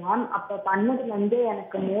ஆயிடுச்சு மேம். அப்போ பண்ணதுலேருந்து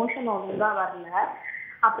எனக்கு மோஷன் ஒழுங்காக வரல.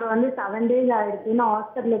 அப்புறம் வந்து 7 days ஆயிடுச்சுன்னு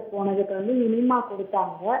ஹாஸ்பிட்டலுக்கு போனதுக்கு வந்து இனிமா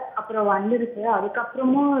கொடுத்தாங்க. அப்புறம் வந்துருச்சு.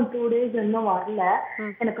 அதுக்கப்புறமும் 2 days இன்னும் வரல.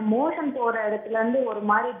 எனக்கு மோஷன் போற இடத்துல இருந்து ஒரு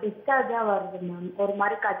மாதிரி டிஸ்சார்ஜா வருது மேம். ஒரு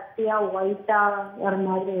மாதிரி கட்டியா ஒயிட்டா வர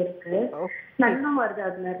மாதிரி இருக்கு. நல்லா வருது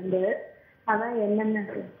அதுல இருந்து. அதான் என்னென்ன.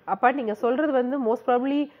 அப்பா நீங்க சொல்றது வந்து மோஸ்ட்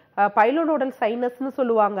ப்ராபப்ளி பைலோனோடல் சைனஸ்ன்னு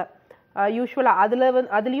சொல்லுவாங்க. யூஸ்வலா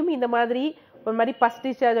அதுலயும் இந்த மாதிரி ஒரு மாதிரி பஸ்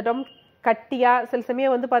டிஸ்சார்ஜம் கட்டியா, சில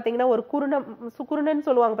சமயம் வந்து பாத்தீங்கன்னா ஒரு குருணன்னு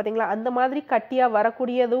சொல்லுவாங்க பாத்தீங்களா, அந்த மாதிரி கட்டியா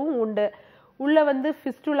வரக்கூடியதும் உண்டு. உள்ள வந்து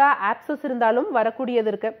ஃபிஸ்டுலா ஆப்சஸ் இருந்தாலும்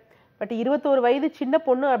வரக்கூடியது இருக்கு. பட் 21 வயது சின்ன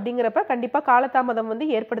பொண்ணு அப்படிங்கிறப்ப கண்டிப்பா காலதாமதம் வந்து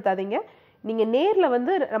ஏற்படுத்தாதீங்க. நீங்க நேர்ல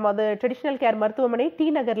வந்து நம்ம அது ட்ரெடிஷனல் கேர் மருத்துவமனை டி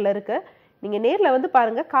நகர்ல இருக்கு, நீங்க நேர்ல வந்து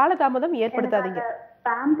பாருங்க, காலதாமதம் ஏற்படுத்தாதீங்க.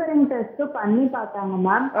 பேம்பரிங் டெஸ்ட் பண்ணி பார்த்தாங்க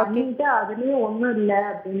மேம். பண்ணிட்டு அதுலயும் ஒண்ணும் இல்ல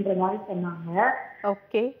அப்படின்ற மாதிரி சொன்னாங்க.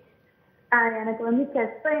 ஓகே. எனக்கு வந்து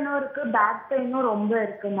செஸ்ட் பெயினும் இருக்கு, பேக் பெயினும் ரொம்ப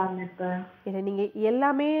இருக்கு மேம். இப்ப நீங்க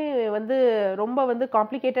எல்லாமே வந்து ரொம்ப வந்து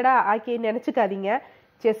காம்ப்ளிகேட்டடா ஆக்கி நினைச்சுக்காதீங்க.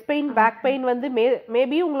 செஸ்ட் பெயின், பேக் பெயின் வந்து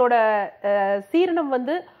மேபி உங்களோட சீரணம்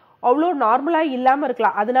வந்து அவ்வளோ நார்மலா இல்லாம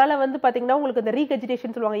இருக்கலாம். அதனால வந்து பாத்தீங்கன்னா உங்களுக்கு அந்த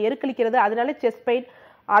ரீகஜிடேஷன் சொல்லுவாங்க, எருக்களிக்கிறது, அதனால செஸ்ட் பெயின்.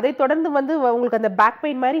 அதை தொடர்ந்து வந்து உங்களுக்கு அந்த பேக்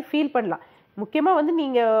பெயின் மாதிரி ஃபீல் பண்ணலாம். முக்கியமா வந்து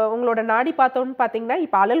நீங்க உங்களோட நாடி பார்த்தோன்னு பாத்தீங்கன்னா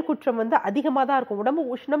இப்ப அழல் குற்றம் வந்து அதிகமா தான் இருக்கும், உடம்பு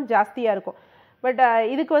உஷ்ணம் ஜாஸ்தியா இருக்கும். பட்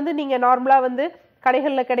இதுக்கு வந்து நீங்க நார்மலா வந்து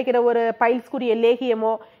கடைகளில் கிடைக்கிற ஒரு பைல்ஸ்குரிய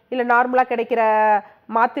லேகியமோ இல்லை நார்மலா கிடைக்கிற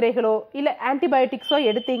மாத்திரைகளோ இல்லை ஆன்டிபயோட்டிக்ஸோ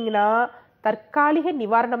எடுத்தீங்கன்னா தற்காலிக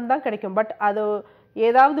நிவாரணம் தான் கிடைக்கும். பட் அது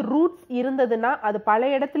ஏதாவது ரூட்ஸ் இருந்ததுன்னா அது பல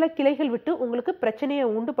இடத்துல கிளைகள் விட்டு உங்களுக்கு பிரச்சனையை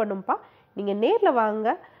உண்டு பண்ணும்பா. நீங்க நேர்ல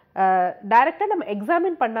வாங்க, டைரக்டா நம்ம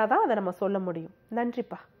எக்ஸாமின் பண்ணாதான் அதை நம்ம சொல்ல முடியும்.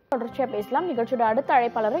 நன்றிப்பா. தொடர்ச்சியா பேசலாம். நிகழ்ச்சியோட அடுத்த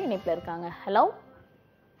அழைப்பாளரும் இணைப்புல இருக்காங்க. ஹலோ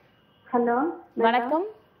ஹலோ வணக்கம்.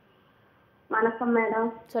 வணக்கம் மேடம்.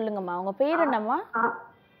 சொல்லுங்கம்மா, உங்க பேர் என்னம்மா?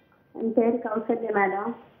 என் பேர் கௌசல்யா மேடம்.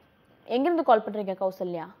 எங்கிருந்து கால் பண்றீங்க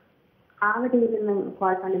கௌசல்யா? ஆவடியிலிருந்து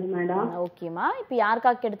கால் பண்ணுங்க மேடம். ஓகேம்மா, இப்போ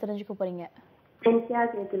யாருக்காக கேட்டு தெரிஞ்சுக்க போறீங்க? எனக்கா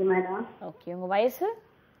கேக்குது மேடம். ஓகே, உங்க வயசு?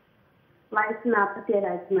 வயசு 47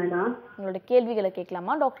 ஆச்சு மேடம். உங்களோட கேள்விகளை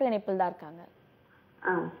கேட்கலாமா? டாக்டர் இணைப்பில் தான் இருக்காங்க.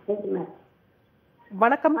 சரி மேடம்.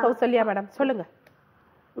 வணக்கம் கௌசல்யா மேடம், சொல்லுங்க.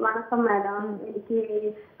 வணக்கம் மேடம். எனக்கு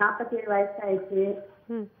 47 வயசு ஆயிடுச்சு.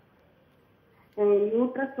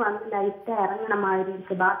 யூட்ரஸ் வந்து லைட்டா இறங்கின மாதிரி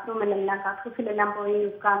இருக்கு. பாத்ரூம்ல எல்லாம் கக்கூசில எல்லாம் போய்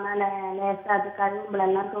உட்கார்ந்தா லேசா அது கழுவுல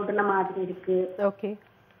எல்லாம் தொடுன மாதிரி இருக்கு. ஓகே.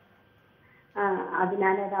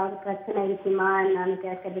 அதனால ஏதாவது பிரச்சனை இருக்குமா என்னன்னு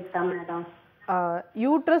கேட்கறதுக்கு தான் மேடம்.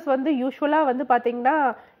 யூட்ரஸ் வந்து யூஸ்வலா வந்து பாத்தீங்கன்னா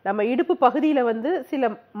நம்ம இடுப்பு பகுதியில வந்து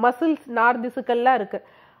சில மசில்ஸ் நார் திசுக்கள்லாம் இருக்கு.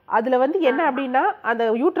 அதுல வந்து என்ன அப்படின்னா அந்த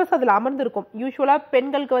யூட்ரஸ் அதுல அமர்ந்திருக்கும். யூஸ்வலா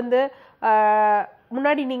பெண்களுக்கு வந்து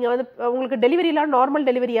முன்னாடி நீங்க வந்து உங்களுக்கு டெலிவரிலாம் நார்மல்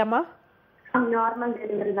டெலிவரியாமா? நார்மல்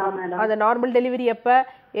டெலிவரி தான் மேடம். அந்த நார்மல் டெலிவரி அப்ப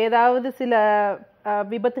ஏதாவது சில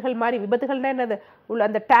விபத்துகள் மாதிரி, விபத்துகள்னா என்னது, உள்ள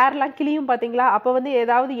அந்த டேர்லாம் கிளியும் பாத்தீங்களா, அப்ப வந்து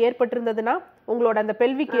ஏதாவது ஏற்பட்டிருந்ததுன்னா உங்களோட அந்த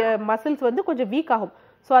பெல்விக் மசில்ஸ் வந்து கொஞ்சம் வீக் ஆகும்.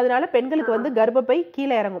 ஸோ அதனால பெண்களுக்கு வந்து கர்ப்பப்பை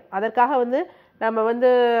கீழே இறங்கும். அதற்காக வந்து நம்ம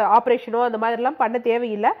வந்து ஆப்ரேஷனோ அந்த மாதிரிலாம் பண்ண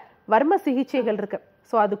தேவையில்லை. வர்ம சிகிச்சைகள் இருக்கு.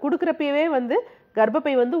 ஸோ அது கொடுக்குறப்பவே வந்து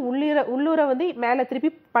கர்ப்பப்பை வந்து உள்ளூர வந்து மேலே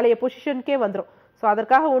திருப்பி பழைய பொசிஷனுக்கே வந்துடும். ஸோ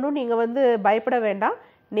அதற்காக ஒன்றும் நீங்கள் வந்து பயப்பட வேண்டாம்.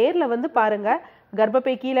 நேரில் வந்து பாருங்க.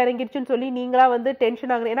 கர்ப்பப்பை கீழே இறங்கிடுச்சுன்னு சொல்லி நீங்களா வந்து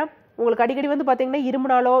டென்ஷன் ஆகுங்க. ஏன்னா உங்களுக்கு அடிக்கடி வந்து பார்த்தீங்கன்னா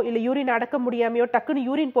இருமுனாலோ இல்லை யூரின் அடக்க முடியாமையோ டக்குன்னு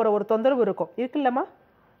யூரின் போகிற ஒரு தொந்தரவு இருக்குல்லம்மா?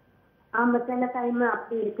 ஆமா, சில டைம்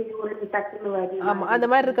அப்படி இருக்கு, யூரின் டக்குன்னு வருது. ஆமா, அந்த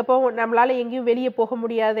மாதிரி இருக்கப்போ நம்மளால எங்கேயும் வெளியே போக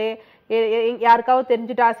முடியாது, யாருக்காவது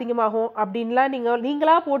தெரிஞ்சுட்டு அசிங்கமாகும் அப்படின்லாம்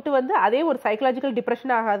நீங்களா போட்டு வந்து அதே ஒரு சைக்கலாஜிக்கல்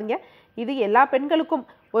டிப்ரெஷன் ஆகாதுங்க. இது எல்லா பெண்களுக்கும்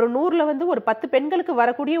ஒரு 100ல வந்து ஒரு 10 பெண்களுக்கு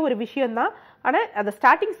வரக்கூடிய ஒரு விஷயம்தான். ஆனால் அதை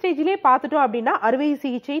ஸ்டார்டிங் ஸ்டேஜ்லேயே பார்த்துட்டோம் அப்படின்னா அறுவை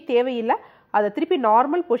சிகிச்சை தேவையில்லை. அதை திருப்பி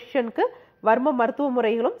நார்மல் பொசிஷனுக்கு வர்ம மருத்துவ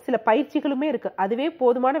முறைகளும் சில பயிற்சிகளுமே இருக்கு. அதுவே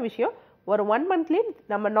போதுமான விஷயம். ஒரு 1 மந்த்லேயே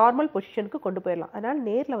நம்ம நார்மல் பொசிஷனுக்கு கொண்டு போயிடலாம். அதனால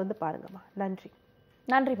நேரில் வந்து பாருங்கம்மா. நன்றி.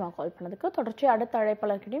 நன்றிம்மா கால் பண்ணதுக்கு. தொடர்ச்சி அடுத்த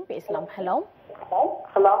அழைப்பாளர்கிட்டையும் பேசலாம். ஹலோ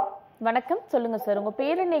ஹலோ, வணக்கம். சொல்லுங்க சார், உங்க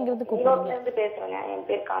பேர் என்ன, எங்கிருந்து கூப்பிடுறீங்க? பேசுறேங்க. என்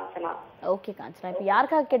பேர் காஞ்சனா. ஓகே காஞ்சனா, இப்போ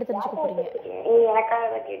யாருக்காக கேட்டு தெரிஞ்சுக்க போறீங்க? எனக்காக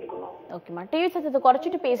தான் கேட்டுக்கணும். ஓகேம்மா, டிவி சத்தத்தை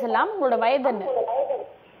குறைச்சிட்டு பேசலாம். உங்களோட வயது என்ன?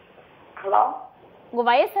 ஹலோ, உங்க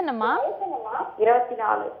வயசு என்னம்மா?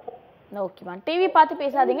 24. ஓகேம்மா, டிவி பார்த்து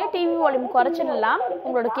பேசாதீங்க, டிவி வால்யூம் குறைச்சிடலாம்.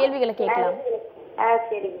 உங்களோட கேள்விகளை கேட்கலாம்.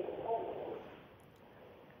 சரிங்க.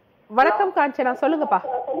 வணக்கம் காஞ்சனா, சொல்லுங்கப்பா.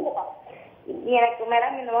 எனக்கு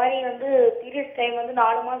மேடம் இந்த மாதிரி வந்து பீரியட்ஸ் டைம் வந்து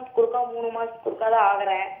 4 மாசத்துக்கு கொடுக்கா 3 மாசத்துக்கு கொடுக்காதான்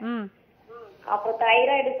ஆகுறேன். அப்புறம்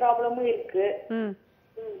தைராய்டு ப்ராப்ளமும் இருக்கு.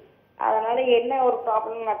 அதனால என்ன ஒரு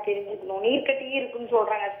ப்ராப்ளம் நான் தெரிஞ்சுக்கணும். நீர்க்கட்டியே இருக்குன்னு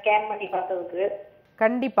சொல்றாங்க ஸ்கேன் பண்ணி பார்த்ததுக்கு.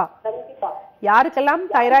 கண்டிப்பா யாருக்கெல்லாம்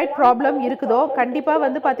தைராய்டு ப்ராப்ளம் இருக்குதோ கண்டிப்பா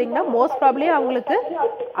வந்து பாத்தீங்கன்னா மோஸ்ட் ப்ராப்ளி அவங்களுக்கு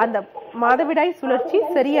அந்த மாதவிடாய் சுழற்சி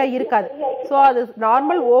சரியா இருக்காது. ஸோ அது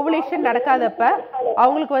நார்மல் ஓவலேஷன் நடக்காதப்ப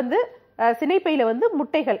அவங்களுக்கு வந்து சினைப்பையில வந்து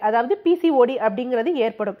முட்டைகள், அதாவது பிசிஓடி அப்படிங்கிறது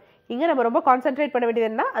ஏற்படும். இங்க நம்ம ரொம்ப கான்சென்ட்ரேட் பண்ண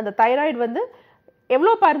வேண்டியது என்ன, அந்த தைராய்டு வந்து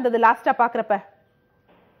எவ்வளோப்பா இருந்தது லாஸ்டா பாக்குறப்ப?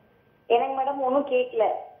 எனக்கு மேடம் ஒன்றும் கேட்கல.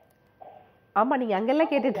 ஆமா, நீங்க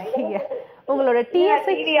அங்கெல்லாம் கேட்டுட்டு இருக்கீங்க. உங்களோட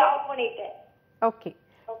டிஎஸ்ஹெச் ஆஃப் பண்ணிட்டேன். ஓகே,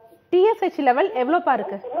 டிஎஸ்ஹெச் லெவல் எவ்வளோப்பா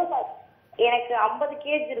இருக்கு? எனக்கு 50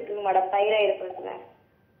 kg இருக்குங்க மேடம் தைராய்டு பிரச்சனை.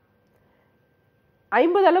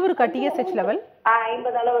 50 அளவு இருக்கா டிஎஸ்ஹெச் லெவல்?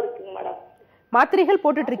 50 அளவு இருக்குங்க மேடம். மாத்திரைகள்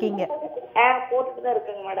போட்டுட்டு இருக்கீங்க? போட்டுட்டு தான்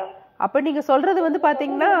இருக்குங்க மேடம். அப்ப நீங்க சொல்றது வந்து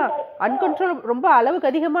பாத்தீங்கன்னா அன்கண்ட்ரோல் ரொம்ப அளவுக்கு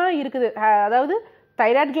அதிகமா இருக்குது. அதாவது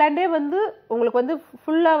தைராய்டு கிளாண்டே வந்து உங்களுக்கு வந்து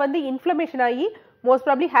ஃபுல்லா வந்து இன்ஃப்ளமேஷன் ஆகி மோஸ்ட்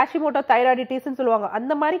ப்ராப்ளி ஹாஷிமோட்டோ தைராய்டிட்டிஸ்ன்னு சொல்லுவாங்க.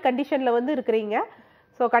 அந்த மாதிரி கண்டிஷன்ல வந்து இருக்கிறீங்க.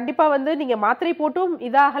 ஸோ கண்டிப்பா வந்து நீங்க மாத்திரை போட்டும்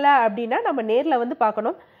இதாகல அப்படின்னா நம்ம நேர்ல வந்து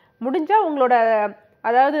பார்க்கணும். முடிஞ்சா உங்களோட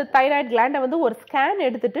அதாவது தைராய்டு கிளாண்டை வந்து ஒரு ஸ்கேன்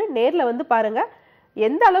எடுத்துட்டு நேர்ல வந்து பாருங்க.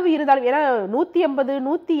 எந்த அளவு இருந்தாலும், ஏன்னா 180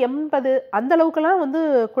 180 அந்த அளவுக்குலாம் வந்து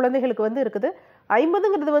குழந்தைகளுக்கு வந்து இருக்குது.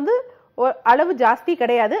 50ங்கிறது வந்து அளவு ஜாஸ்தி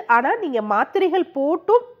கிடையாது. ஆனா நீங்க மாத்திரைகள்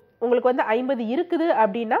போட்டும் உங்களுக்கு வந்து 50 இருக்குது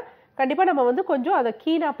அப்படின்னா கண்டிப்பா நம்ம வந்து கொஞ்சம் அதை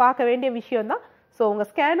கீனா பார்க்க வேண்டிய விஷயம் தான். ஸோ உங்க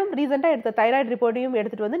ஸ்கேனும் ரீசெண்டாக எடுத்த தைராய்டு ரிப்போர்ட்டையும்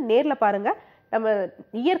எடுத்துட்டு வந்து நேர்ல பாருங்க. நம்ம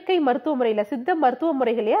இயற்கை மருத்துவ முறையில சித்த மருத்துவ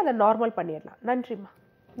முறைகளையே அதை நார்மல் பண்ணிடலாம். நன்றிம்மா.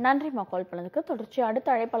 நன்றிம்மா கால் பண்ணதுக்கு. தொடர்ச்சி அடுத்த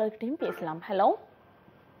அழைப்பாளர்கிட்டையும் பேசலாம். ஹலோ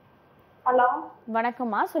ஹலோ,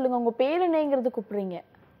 வணக்கம்மா, சொல்லுங்க, உங்க பேர் என்னங்கிறது கூப்பிடுறீங்க?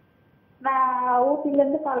 நான் ஊட்டில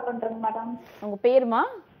இருந்து கால் பண்றேங்க மேடம். உங்க பேருமா?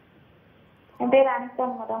 என் பேர் அனிதா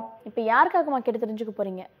மேடம். இப்ப யாருக்காகமா கேட்டு தெரிஞ்சுக்க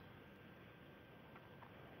போறீங்க?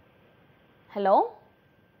 ஹலோ,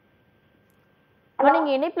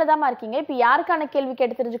 நீங்க இணைப்புல தாமா இருக்கீங்க. இப்ப யாருக்கான கேள்வி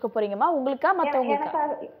கேட்டு தெரிஞ்சுக்க போறீங்கம்மா? உங்களுக்கா மத்தவங்களுக்கா?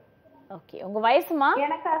 ஓகே, உங்க வயசுமா?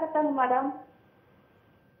 எனக்காகத்தாங்க மேடம்.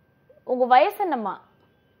 உங்க வயசு என்னம்மா?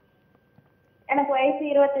 எனக்கு வயசு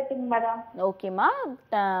 28ங்க மேடம். ஓகேம்மா,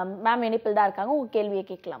 மேம் இணைப்பில் தான் இருக்காங்க, உங்க கேள்வியை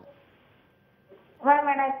கேட்கலாம்.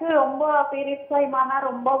 மேம் எனக்கு ரொம்ப பீரியட்ஸ் டைமானா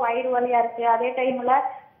ரொம்ப வயிறு வலியா இருக்கு. அதே டைம்ல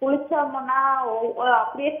குளிச்சோம்னா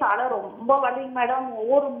அப்படியே தலை ரொம்ப வலிங்க மேடம்.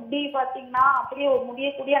 ஒவ்வொரு முடி பாத்தீங்கன்னா அப்படியே ஒரு முடிய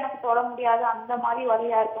கூடிய எனக்கு தொட முடியாது, அந்த மாதிரி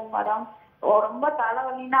வலியா இருக்குங்க மேடம். ரொம்ப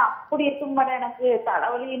தலைவலின்னா அப்படி இருக்குங்க மேடம். எனக்கு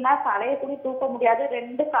தலைவலின்னா தலையை கூட தூக்க முடியாது.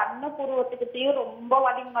 2 கண்ணு புருவத்துக்கிட்டையும் ரொம்ப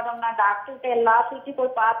வலிங்க மேடம். நான் டாக்டர்கிட்ட எல்லாத்துக்கிட்டையும்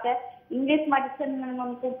போய் பார்த்தேன். இங்கிலீஷ் மெடிசன்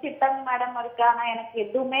குடிச்சிட்டாங்க மேடம் இருக்கு. ஆனா எனக்கு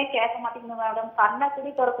எதுவுமே கேட்க மாட்டேங்குது மேடம். கண்ணை கூட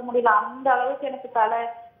திறக்க முடியல, அந்த அளவுக்கு எனக்கு தலை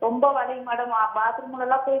ரொம்ப வலிங்க மேடம். பாத்ரூம்ல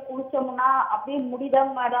எல்லாம் போய் குளிச்சோம்னா அப்படியே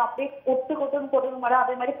முடிதாங்க மேடம், அப்படியே கொட்டுன்னு கொட்டுங்க மேடம்.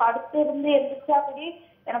 அதே மாதிரி படுத்து இருந்து எந்திரிச்சா கூட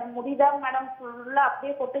எனக்கு முடிதாங்க மேடம், ஃபுல்லா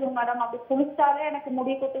அப்படியே கொட்டுங்க மேடம். அப்படி குளிச்சாலே எனக்கு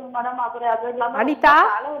முடி கொட்டுங்க மேடம். அப்புறம் அது இல்லாம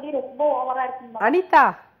தலைவலி ரொம்ப ஓவரா இருக்குங்க. அனிதா,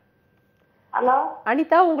 ஹலோ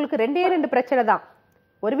அனிதா, உங்களுக்கு 2 பிரச்சனை தான்.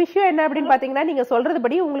 ஒரு விஷயம் என்ன அப்படின்னு பாத்தீங்கன்னா, நீங்க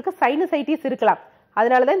சொல்றதுபடி உங்களுக்கு சைனசைட்டிஸ் இருக்கலாம்.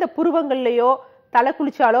 அதனாலதான் இந்த புருவங்கள்லயோ தலை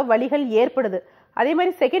குளிச்சாலோ வலிகள் ஏற்படுது. அதே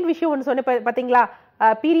மாதிரி செகண்ட் விஷயம் ஒன்று சொன்ன பாத்தீங்களா,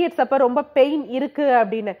 பீரியட்ஸ் அப்ப ரொம்ப பெயின் இருக்கு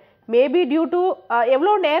அப்படின்னு. மேபி டியூ டு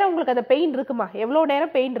எவ்வளவு நேரம் உங்களுக்கு அந்த பெயின் இருக்குமா? எவ்வளவு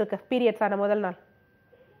நேரம் பெயின் இருக்கு பீரியட்ஸ் ஆன முதல் நாள்?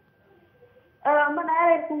 ரொம்ப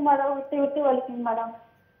நேரம் இருக்குங்க மேடம், விட்டு விட்டு வலிக்குங்க மேடம்.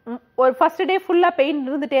 ஒரு ஃபர்ஸ்ட் டே ஃபுல்லா பெயின்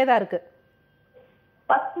இருந்துட்டே தான் இருக்கு?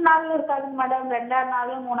 ஃபர்ஸ்ட் நாள் இருக்காதுங்க மேடம், 2ஆவது நாள்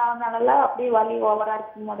 3ஆவது நாளெல்லாம் அப்படியே வலி ஓவரா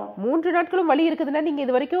இருக்குங்க மேடம். 3 நாட்களும் வலி இருக்குதுன்னா நீங்க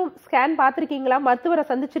இது வரைக்கும் ஸ்கேன் பாத்திருக்கீங்களா? மருத்துவரை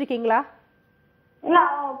சந்திச்சிருக்கீங்களா? இல்ல,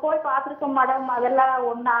 போய் பாத்துருக்கோம் மேடம். அதெல்லாம்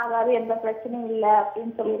ஒன்னும் ஆகாது, எந்த பிரச்சனையும் இல்ல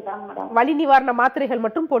அப்படின்னு சொல்லியிருக்காங்க மேடம். வலி நிவாரண மாத்திரைகள்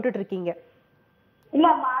மட்டும் போட்டுட்டு இருக்கீங்க? இல்ல,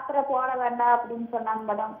 மாத்திரை போட வேண்டாம் அப்படின்னு சொன்னாங்க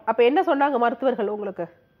மேடம். அப்ப என்ன சொன்னாங்க மருத்துவர்கள் உங்களுக்கு?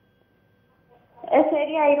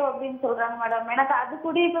 சரியாயிடும் அப்படின்னு சொல்றாங்க மேடம். எனக்கு அது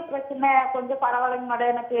கூட இப்ப பிரச்சனை கொஞ்சம் பரவாயில்லைங்க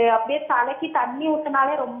மேடம். எனக்கு அப்படியே தலைக்கு தண்ணி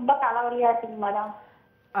ஊத்தினாலே ரொம்ப தலைவலியா இருக்குங்க மேடம்.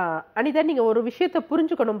 அனிதா, நீங்க ஒரு விஷயத்த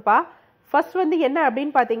புரிஞ்சுக்கணும்ப்பா. ஃபர்ஸ்ட் வந்து என்ன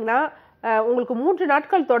அப்படின்னு பாத்தீங்கன்னா, உங்களுக்கு 3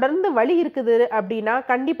 நாட்கள் தொடர்ந்து வலி இருக்குது அப்படின்னா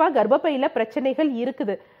கண்டிப்பா கர்ப்பப்பையில பிரச்சனைகள்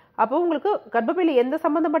இருக்குது. அப்போ உங்களுக்கு கர்ப்பப்பையில எந்த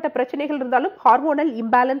சம்பந்தப்பட்ட பிரச்சனைகள் இருந்தாலும் ஹார்மோனல்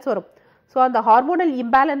இம்பேலன்ஸ் வரும். ஸோ அந்த ஹார்மோனல்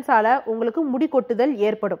இம்பேலன்ஸால உங்களுக்கு முடி கொட்டுதல்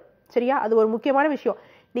ஏற்படும். சரியா? அது ஒரு முக்கியமான விஷயம்.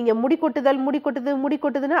 நீங்க முடி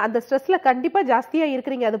கொட்டுதுன்னு அந்த ஸ்ட்ரெஸ்ல கண்டிப்பா ஜாஸ்தியா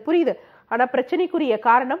இருக்கிறீங்க, அது புரியுது. ஆனா பிரச்சனைக்குரிய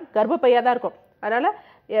காரணம் கர்ப்பப்பையா தான் இருக்கும். அதனால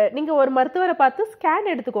நீங்க ஒரு மருத்துவரை பார்த்து ஸ்கேன்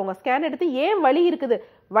எடுத்துக்கோங்க. ஸ்கேன் எடுத்து ஏன் வலி இருக்குது,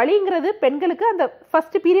 வலிங்கிறது பெண்களுக்கு அந்த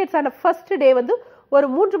ஃபர்ஸ்ட் பீரியட்ஸ் ஆன ஃபர்ஸ்ட் டே வந்து ஒரு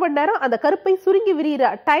 3 மணி நேரம் அந்த கருப்பை சுருங்கி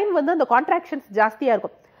விரிகிற டைம் வந்து அந்த கான்ட்ராக்ஷன்ஸ் ஜாஸ்தியா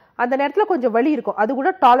இருக்கும். அந்த நேரத்துல கொஞ்சம் வலி இருக்கும், அது கூட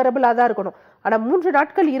டாலரபிளா தான் இருக்கணும். ஆனா 3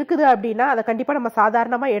 நாட்கள் இருக்குது அப்படின்னா அதை கண்டிப்பா நம்ம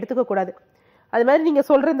சாதாரணமா எடுத்துக்க கூடாது. அது மாதிரி நீங்க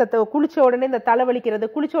சொல்ற இந்த குளிச்ச உடனே இந்த தலை வலிக்கிறது,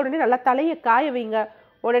 குளிச்ச உடனே நல்லா தலையை காய வைங்க.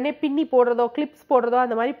 உடனே பின்னி போடுறதோ கிளிப்ஸ் போடுறதோ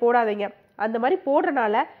அந்த மாதிரி போடாதீங்க. அந்த மாதிரி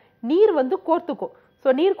போடுறனால நீர் வந்து கோர்த்துக்கும். ஸோ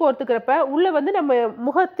நீர் கோர்த்துக்கிறப்ப உள்ள வந்து நம்ம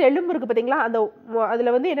முகத்தெலும்பு இருக்கு பார்த்தீங்களா, அந்த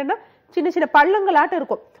அதுல வந்து என்னன்னா சின்ன சின்ன பள்ளங்களாட்டம்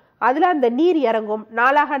இருக்கும், அதுல அந்த நீர் இறங்கும்.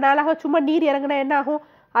 நாளாக நாளாக சும்மா நீர் இறங்குனா என்ன ஆகும்,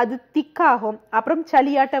 அது திக்காகும், அப்புறம்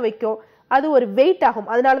சளியாட்ட வைக்கும், அது ஒரு வெயிட் ஆகும்.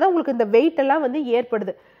 அதனாலதான் உங்களுக்கு இந்த வெயிட் எல்லாம் வந்து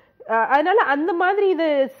ஏற்படுது. அதனால அந்த மாதிரி இது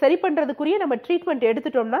சரி பண்றதுக்குரிய நம்ம ட்ரீட்மெண்ட்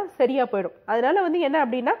எடுத்துட்டோம்னா சரியா போயிடும். அதனால வந்து என்ன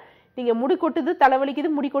அப்படின்னா, நீங்க முடி கொட்டுது தலைவலிக்குது,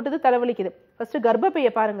 முடி கொட்டுது தலைவலிக்குது, ஃபர்ஸ்ட்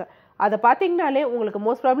கர்ப்பப்பையை பாருங்க. அதை பார்த்தீங்கன்னாலே உங்களுக்கு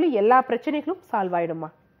மோஸ்ட் ப்ராப்ளி எல்லா பிரச்சனைகளும் சால்வ் ஆயிடுமா.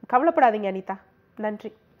 கவலைப்படாதீங்க அனிதா.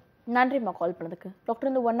 நன்றி. நன்றிம்மா கால் பண்ணதுக்கு.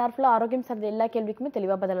 டாக்டர் இந்த 1 hour ஃபுல்லாக ஆரோக்கியம் சார்ந்த எல்லா கேள்விக்குமே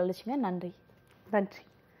தெளிவாக பதில் அளிச்சிங்க. நன்றி. நன்றி.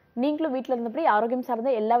 நீங்களும் வீட்டில் இருந்தபடி ஆரோக்கியம்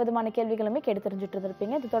சார்ந்த எல்லா விதமான கேள்விகளுமே கேட்டு தெரிஞ்சுட்டு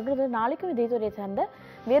இருந்திருப்பீங்க. இது தொடர்ந்து நாளைக்கும் இதே துறையை சார்ந்த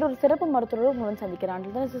வேறொரு சிறப்பு மருத்துவரோடு உங்களுடன் சந்திக்கிறான்.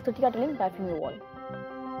 சுட்டிக்காட்டலையும் பேக் யூ ஆல்.